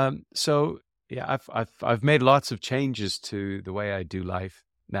 Yeah. So yeah, I've made lots of changes to the way I do life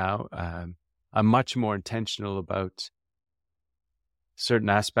now. I'm much more intentional about certain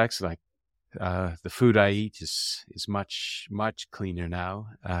aspects, like the food I eat is much cleaner now.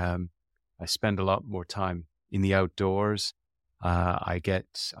 I spend a lot more time in the outdoors. I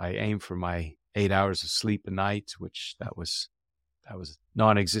aim for my 8 hours of sleep a night, which that was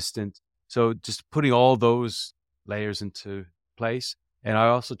non-existent. So just putting all those layers into place. And I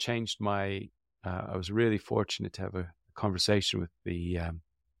also changed I was really fortunate to have a conversation with the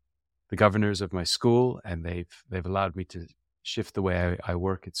governors of my school, and they've allowed me to shift the way I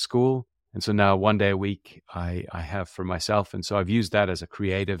work at school. And so now 1 day a week I have for myself. And so I've used that as a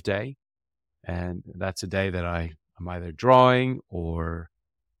creative day. And that's a day that I'm either drawing or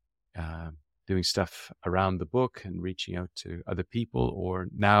doing stuff around the book and reaching out to other people, or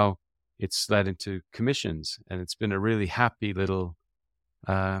now it's led into commissions. And it's been a really happy little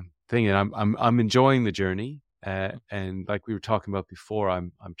thing. And I'm enjoying the journey. And like we were talking about before,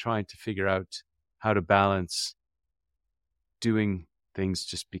 I'm trying to figure out how to balance doing things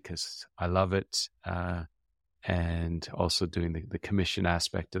just because I love it, and also doing the commission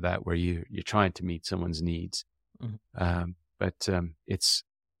aspect of that, where you're trying to meet someone's needs. But it's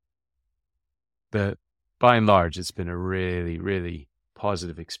by and large, it's been a really, really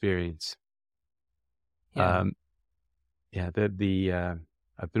positive experience. Yeah.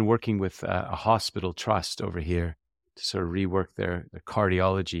 I've been working with a hospital trust over here to sort of rework their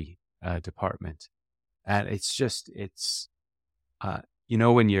cardiology department, and it's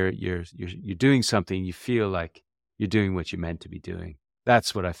when you're doing something, you feel like you're doing what you're meant to be doing.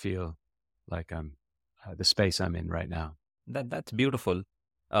 That's what I feel like I'm the space I'm in right now. That's beautiful.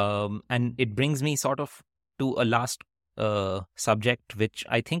 And it brings me sort of to a last subject, which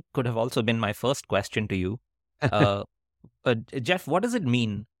I think could have also been my first question to you. Jeff, what does it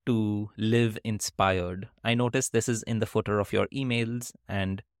mean to live inspired? I noticed this is in the footer of your emails,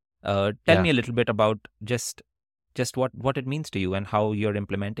 and tell me a little bit about just just what it means to you and how you're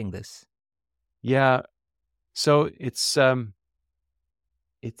implementing this. Yeah. So it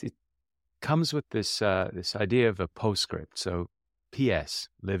comes with this idea of a postscript. So P.S.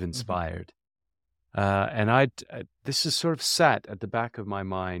 Live Mm-hmm. inspired. And this has sort of sat at the back of my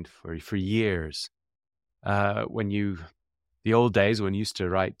mind for years. The old days when you used to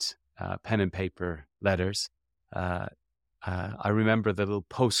write pen and paper letters, uh, I remember the little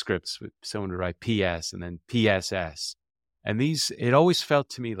postscripts with someone would write P.S. and then P.S.S. And it always felt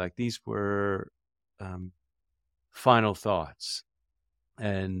to me like these were um, final thoughts.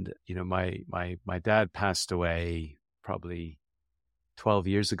 And my dad passed away probably 12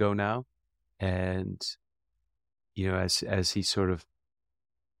 years ago now, and as he sort of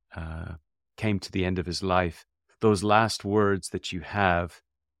came to the end of his life, those last words that you have,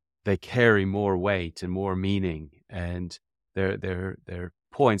 they carry more weight and more meaning, and they're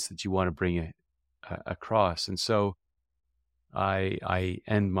points that you want to bring across. And so I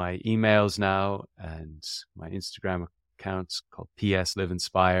end my emails now and my Instagram accounts called PS Live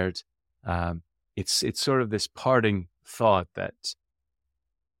Inspired. It's sort of this parting thought that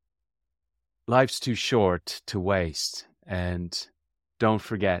life's too short to waste, and don't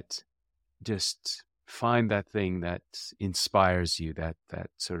forget, just find that thing that inspires you, that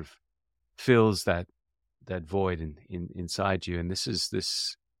sort of fills that void inside you. And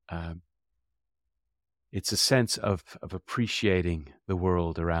um, it's a sense of appreciating the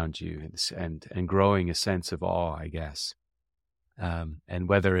world around you, and growing a sense of awe, I guess. And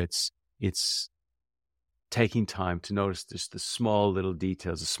whether it's taking time to notice just the small little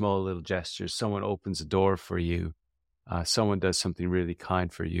details, the small little gestures. Someone opens a door for you, someone does something really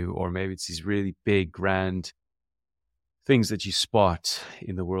kind for you, or maybe it's these really big, grand things that you spot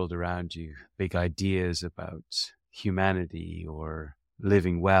in the world around you, big ideas about humanity or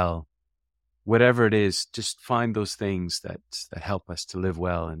living well. Whatever it is, just find those things that help us to live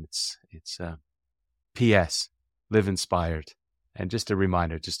well. And it's P.S. Live inspired. And just a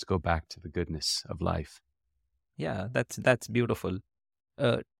reminder, just to go back to the goodness of life. Yeah, that's beautiful.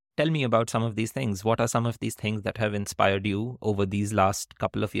 Tell me about some of these things. What are some of these things that have inspired you over these last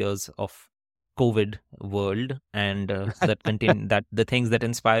couple of years of COVID world, and that the things that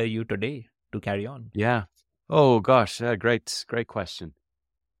inspire you today to carry on? Yeah. Oh gosh, great question.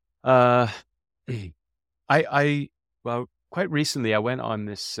 Uh, well, quite recently I went on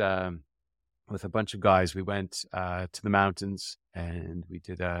this with a bunch of guys. We went to the mountains and we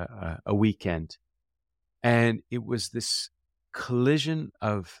did a weekend, and it was this collision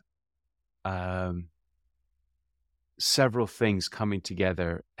of several things coming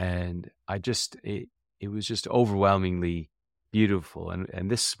together, and it was just overwhelmingly beautiful. And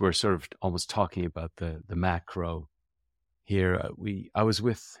this, we're sort of almost talking about the macro here. I was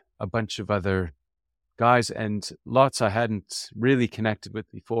with a bunch of other guys, and lots I hadn't really connected with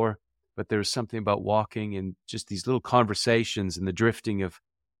before, but there was something about walking and just these little conversations and the drifting of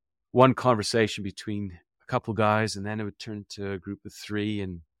one conversation between a couple guys, and then it would turn to a group of 3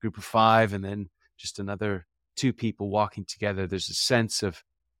 and group of 5, and then just another 2 people walking together. There's a sense of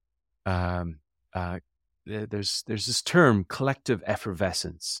there's this term, collective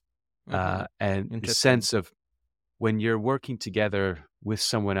effervescence, and the sense of when you're working together with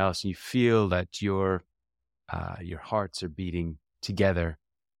someone else and you feel that your hearts are beating together,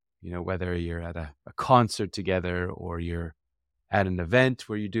 whether you're at a concert together or you're at an event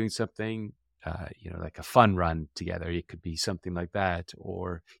where you're doing something, like a fun run together. It could be something like that,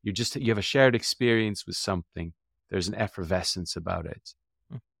 or you have a shared experience with something. There's an effervescence about it.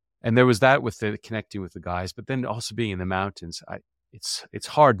 And there was that with the connecting with the guys, but then also being in the mountains, it's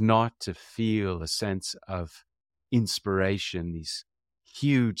hard not to feel a sense of inspiration. These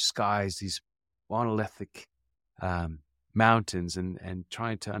huge skies, these monolithic mountains, and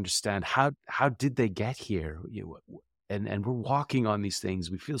trying to understand how did they get here? And we're walking on these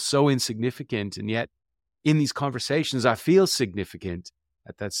things. We feel so insignificant, and yet in these conversations, I feel significant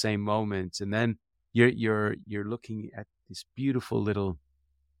at that same moment. And then you're looking at these beautiful little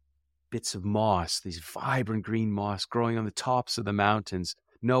bits of moss, these vibrant green moss growing on the tops of the mountains,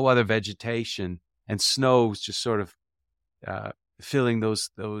 no other vegetation, and snow's just sort of filling those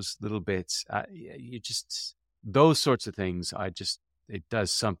little bits. Those sorts of things. It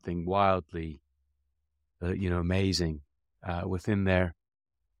does something wildly, amazing within there.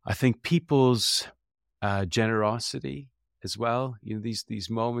 I think people's generosity as well. These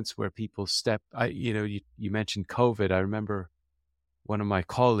moments where people step. You mentioned COVID. I remember one of my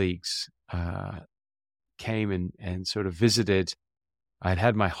colleagues came and sort of visited. I'd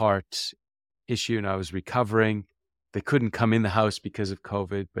had my heart issue and I was recovering, they couldn't come in the house because of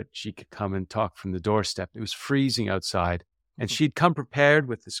COVID, but she could come and talk from the doorstep. It was freezing outside. And she'd come prepared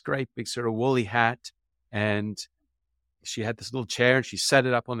with this great big sort of woolly hat. And she had this little chair and she set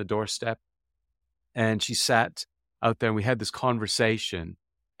it up on the doorstep. And she sat out there and we had this conversation.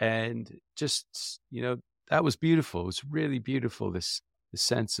 And just, that was beautiful. It was really beautiful, this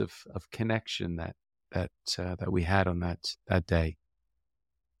sense of connection that we had on that day.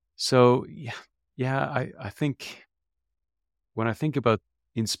 So, I think when I think about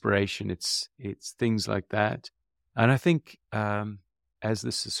inspiration, it's things like that. And I think as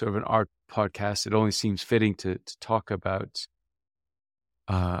this is sort of an art podcast, it only seems fitting to talk about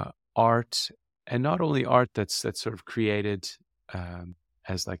art, and not only art that's sort of created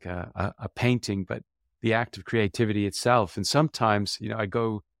as like a painting, but the act of creativity itself. And sometimes, I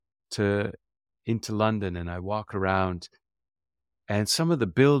go into London and I walk around, and some of the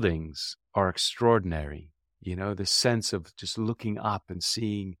buildings are extraordinary. The sense of just looking up and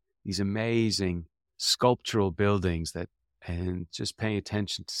seeing these amazing sculptural buildings and just paying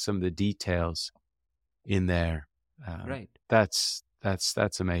attention to some of the details in there. Right. That's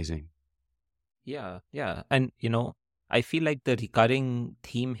amazing. Yeah. And, I feel like the recurring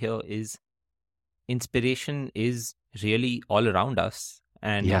theme here is inspiration is really all around us.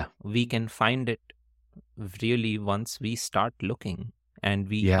 And we can find it really once we start looking and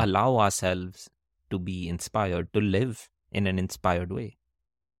we allow ourselves to be inspired, to live in an inspired way.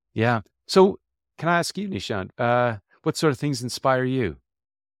 Yeah. So can I ask you, Nishant, what sort of things inspire you?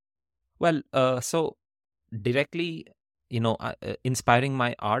 Well, so directly, inspiring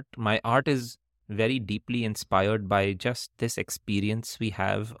my art is very deeply inspired by just this experience we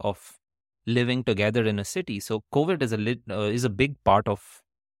have of living together in a city. So COVID is a big part of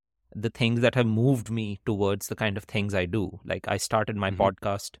the things that have moved me towards the kind of things I do. Like I started my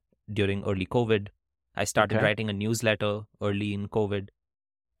podcast during early COVID. I started writing a newsletter early in COVID.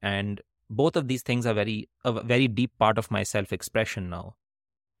 And both of these things are a very deep part of my self-expression now.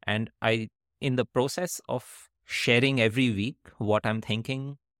 And in the process of sharing every week what I'm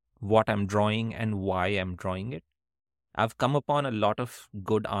thinking, what I'm drawing, and why I'm drawing it, I've come upon a lot of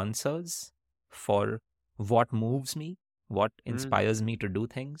good answers for what moves me, what inspires me to do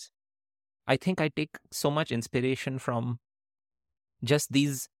things. I think I take so much inspiration from just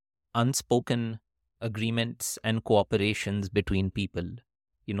these unspoken agreements and cooperations between people.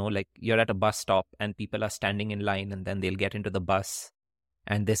 Like you're at a bus stop and people are standing in line, and then they'll get into the bus.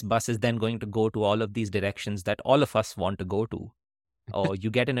 And this bus is then going to go to all of these directions that all of us want to go to. Or you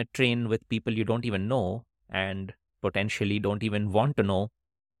get in a train with people you don't even know and potentially don't even want to know.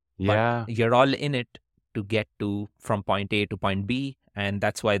 Yeah. But you're all in it to get from point A to point B. And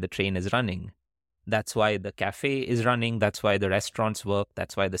that's why the train is running. That's why the cafe is running. That's why the restaurants work.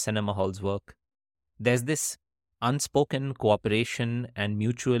 That's why the cinema halls work. There's this unspoken cooperation and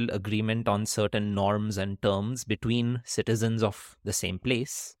mutual agreement on certain norms and terms between citizens of the same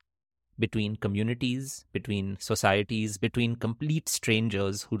place, between communities, between societies, between complete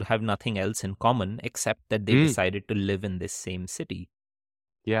strangers who have nothing else in common except that they decided to live in this same city.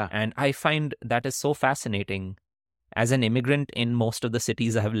 Yeah. And I find that is so fascinating. As an immigrant in most of the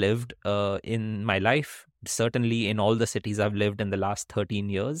cities I have lived in my life, certainly in all the cities I've lived in the last 13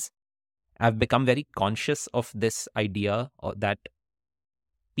 years, I've become very conscious of this idea that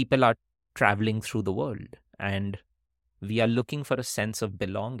people are traveling through the world and we are looking for a sense of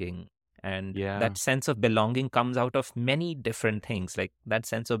belonging. And that sense of belonging comes out of many different things. Like that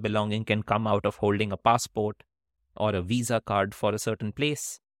sense of belonging can come out of holding a passport or a visa card for a certain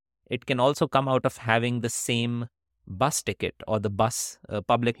place. It can also come out of having the same bus ticket or the bus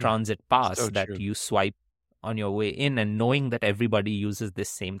public transit pass that you swipe on your way in, and knowing that everybody uses this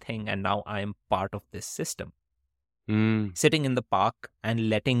same thing and now I am part of this system. Sitting in the park and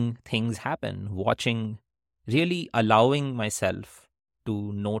letting things happen, watching, really allowing myself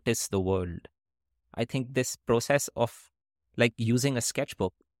to notice the world. I think this process of like using a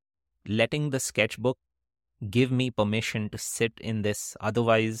sketchbook, letting the sketchbook give me permission to sit in this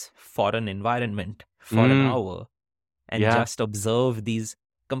otherwise foreign environment for an hour and just observe these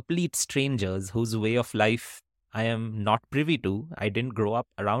complete strangers whose way of life I am not privy to. I didn't grow up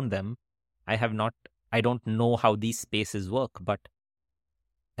around them. I don't know how these spaces work, but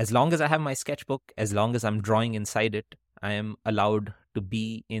as long as I have my sketchbook, as long as I'm drawing inside it, I am allowed to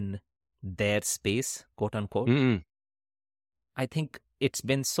be in their space, quote unquote. I think it's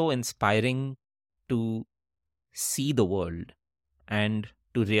been so inspiring to see the world and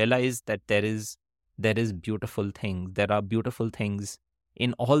to realize that there is beautiful things. There are beautiful things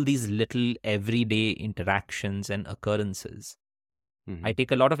in all these little everyday interactions and occurrences. I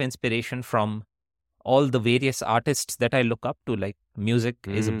take a lot of inspiration from all the various artists that I look up to. Like, music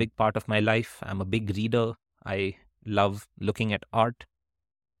is a Mm. big part of my life. I'm a big reader. I love looking at art.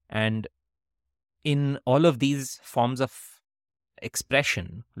 And in all of these forms of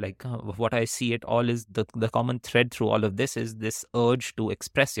expression, like what I see it all is the common thread through all of this is this urge to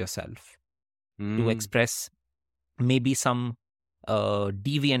express yourself, to Mm. express maybe some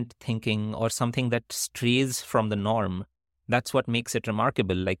deviant thinking or something that strays from the norm. That's what makes it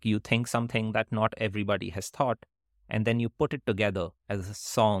remarkable. Like, you think something that not everybody has thought, and then you put it together as a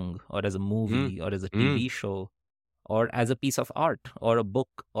song or as a Mm. movie or as a Mm. TV show or as a piece of art or a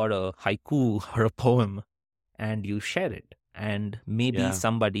book or a haiku or a poem, and you share it. And maybe Yeah.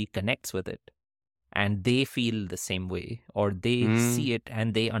 somebody connects with it and they feel the same way, or they Mm. see it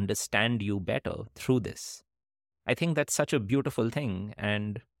and they understand you better through this. I think that's such a beautiful thing.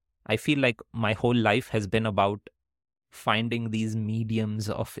 And I feel like my whole life has been about finding these mediums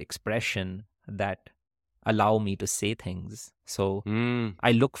of expression that allow me to say things. So Mm.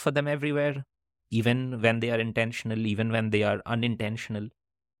 I look for them everywhere, even when they are intentional, even when they are unintentional.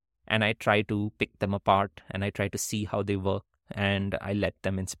 And I try to pick them apart and I try to see how they work and I let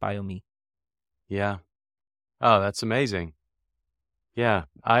them inspire me. Yeah. Oh, that's amazing. Yeah.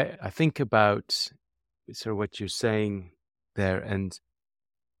 I think about sort of what you're saying there, and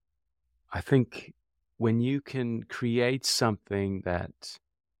I think when you can create something that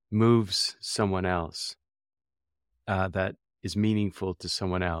moves someone else, that is meaningful to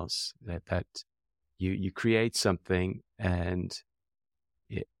someone else, that you create something and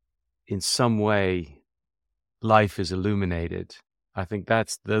it, in some way life is illuminated. I think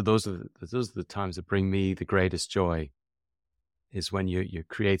that's those are the times that bring me the greatest joy, is when you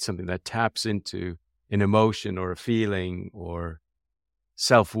create something that taps into an emotion or a feeling or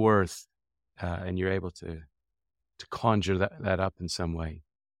self-worth, and you're able to conjure that up in some way.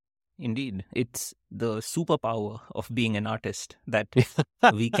 Indeed, it's the superpower of being an artist that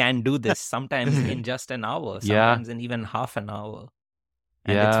we can do this sometimes in just an hour, Yeah, sometimes in even half an hour.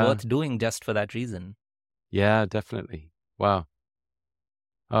 And it's yeah, worth doing just for that reason. yeah, definitely. Wow.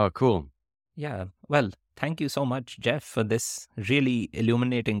 Oh, cool. Yeah. Well, thank you so much, Jeff, for this really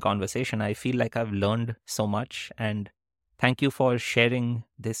illuminating conversation. I feel like I've learned so much. And thank you for sharing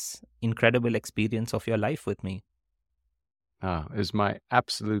this incredible experience of your life with me. It was my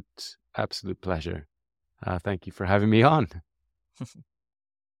absolute pleasure. Thank you for having me on.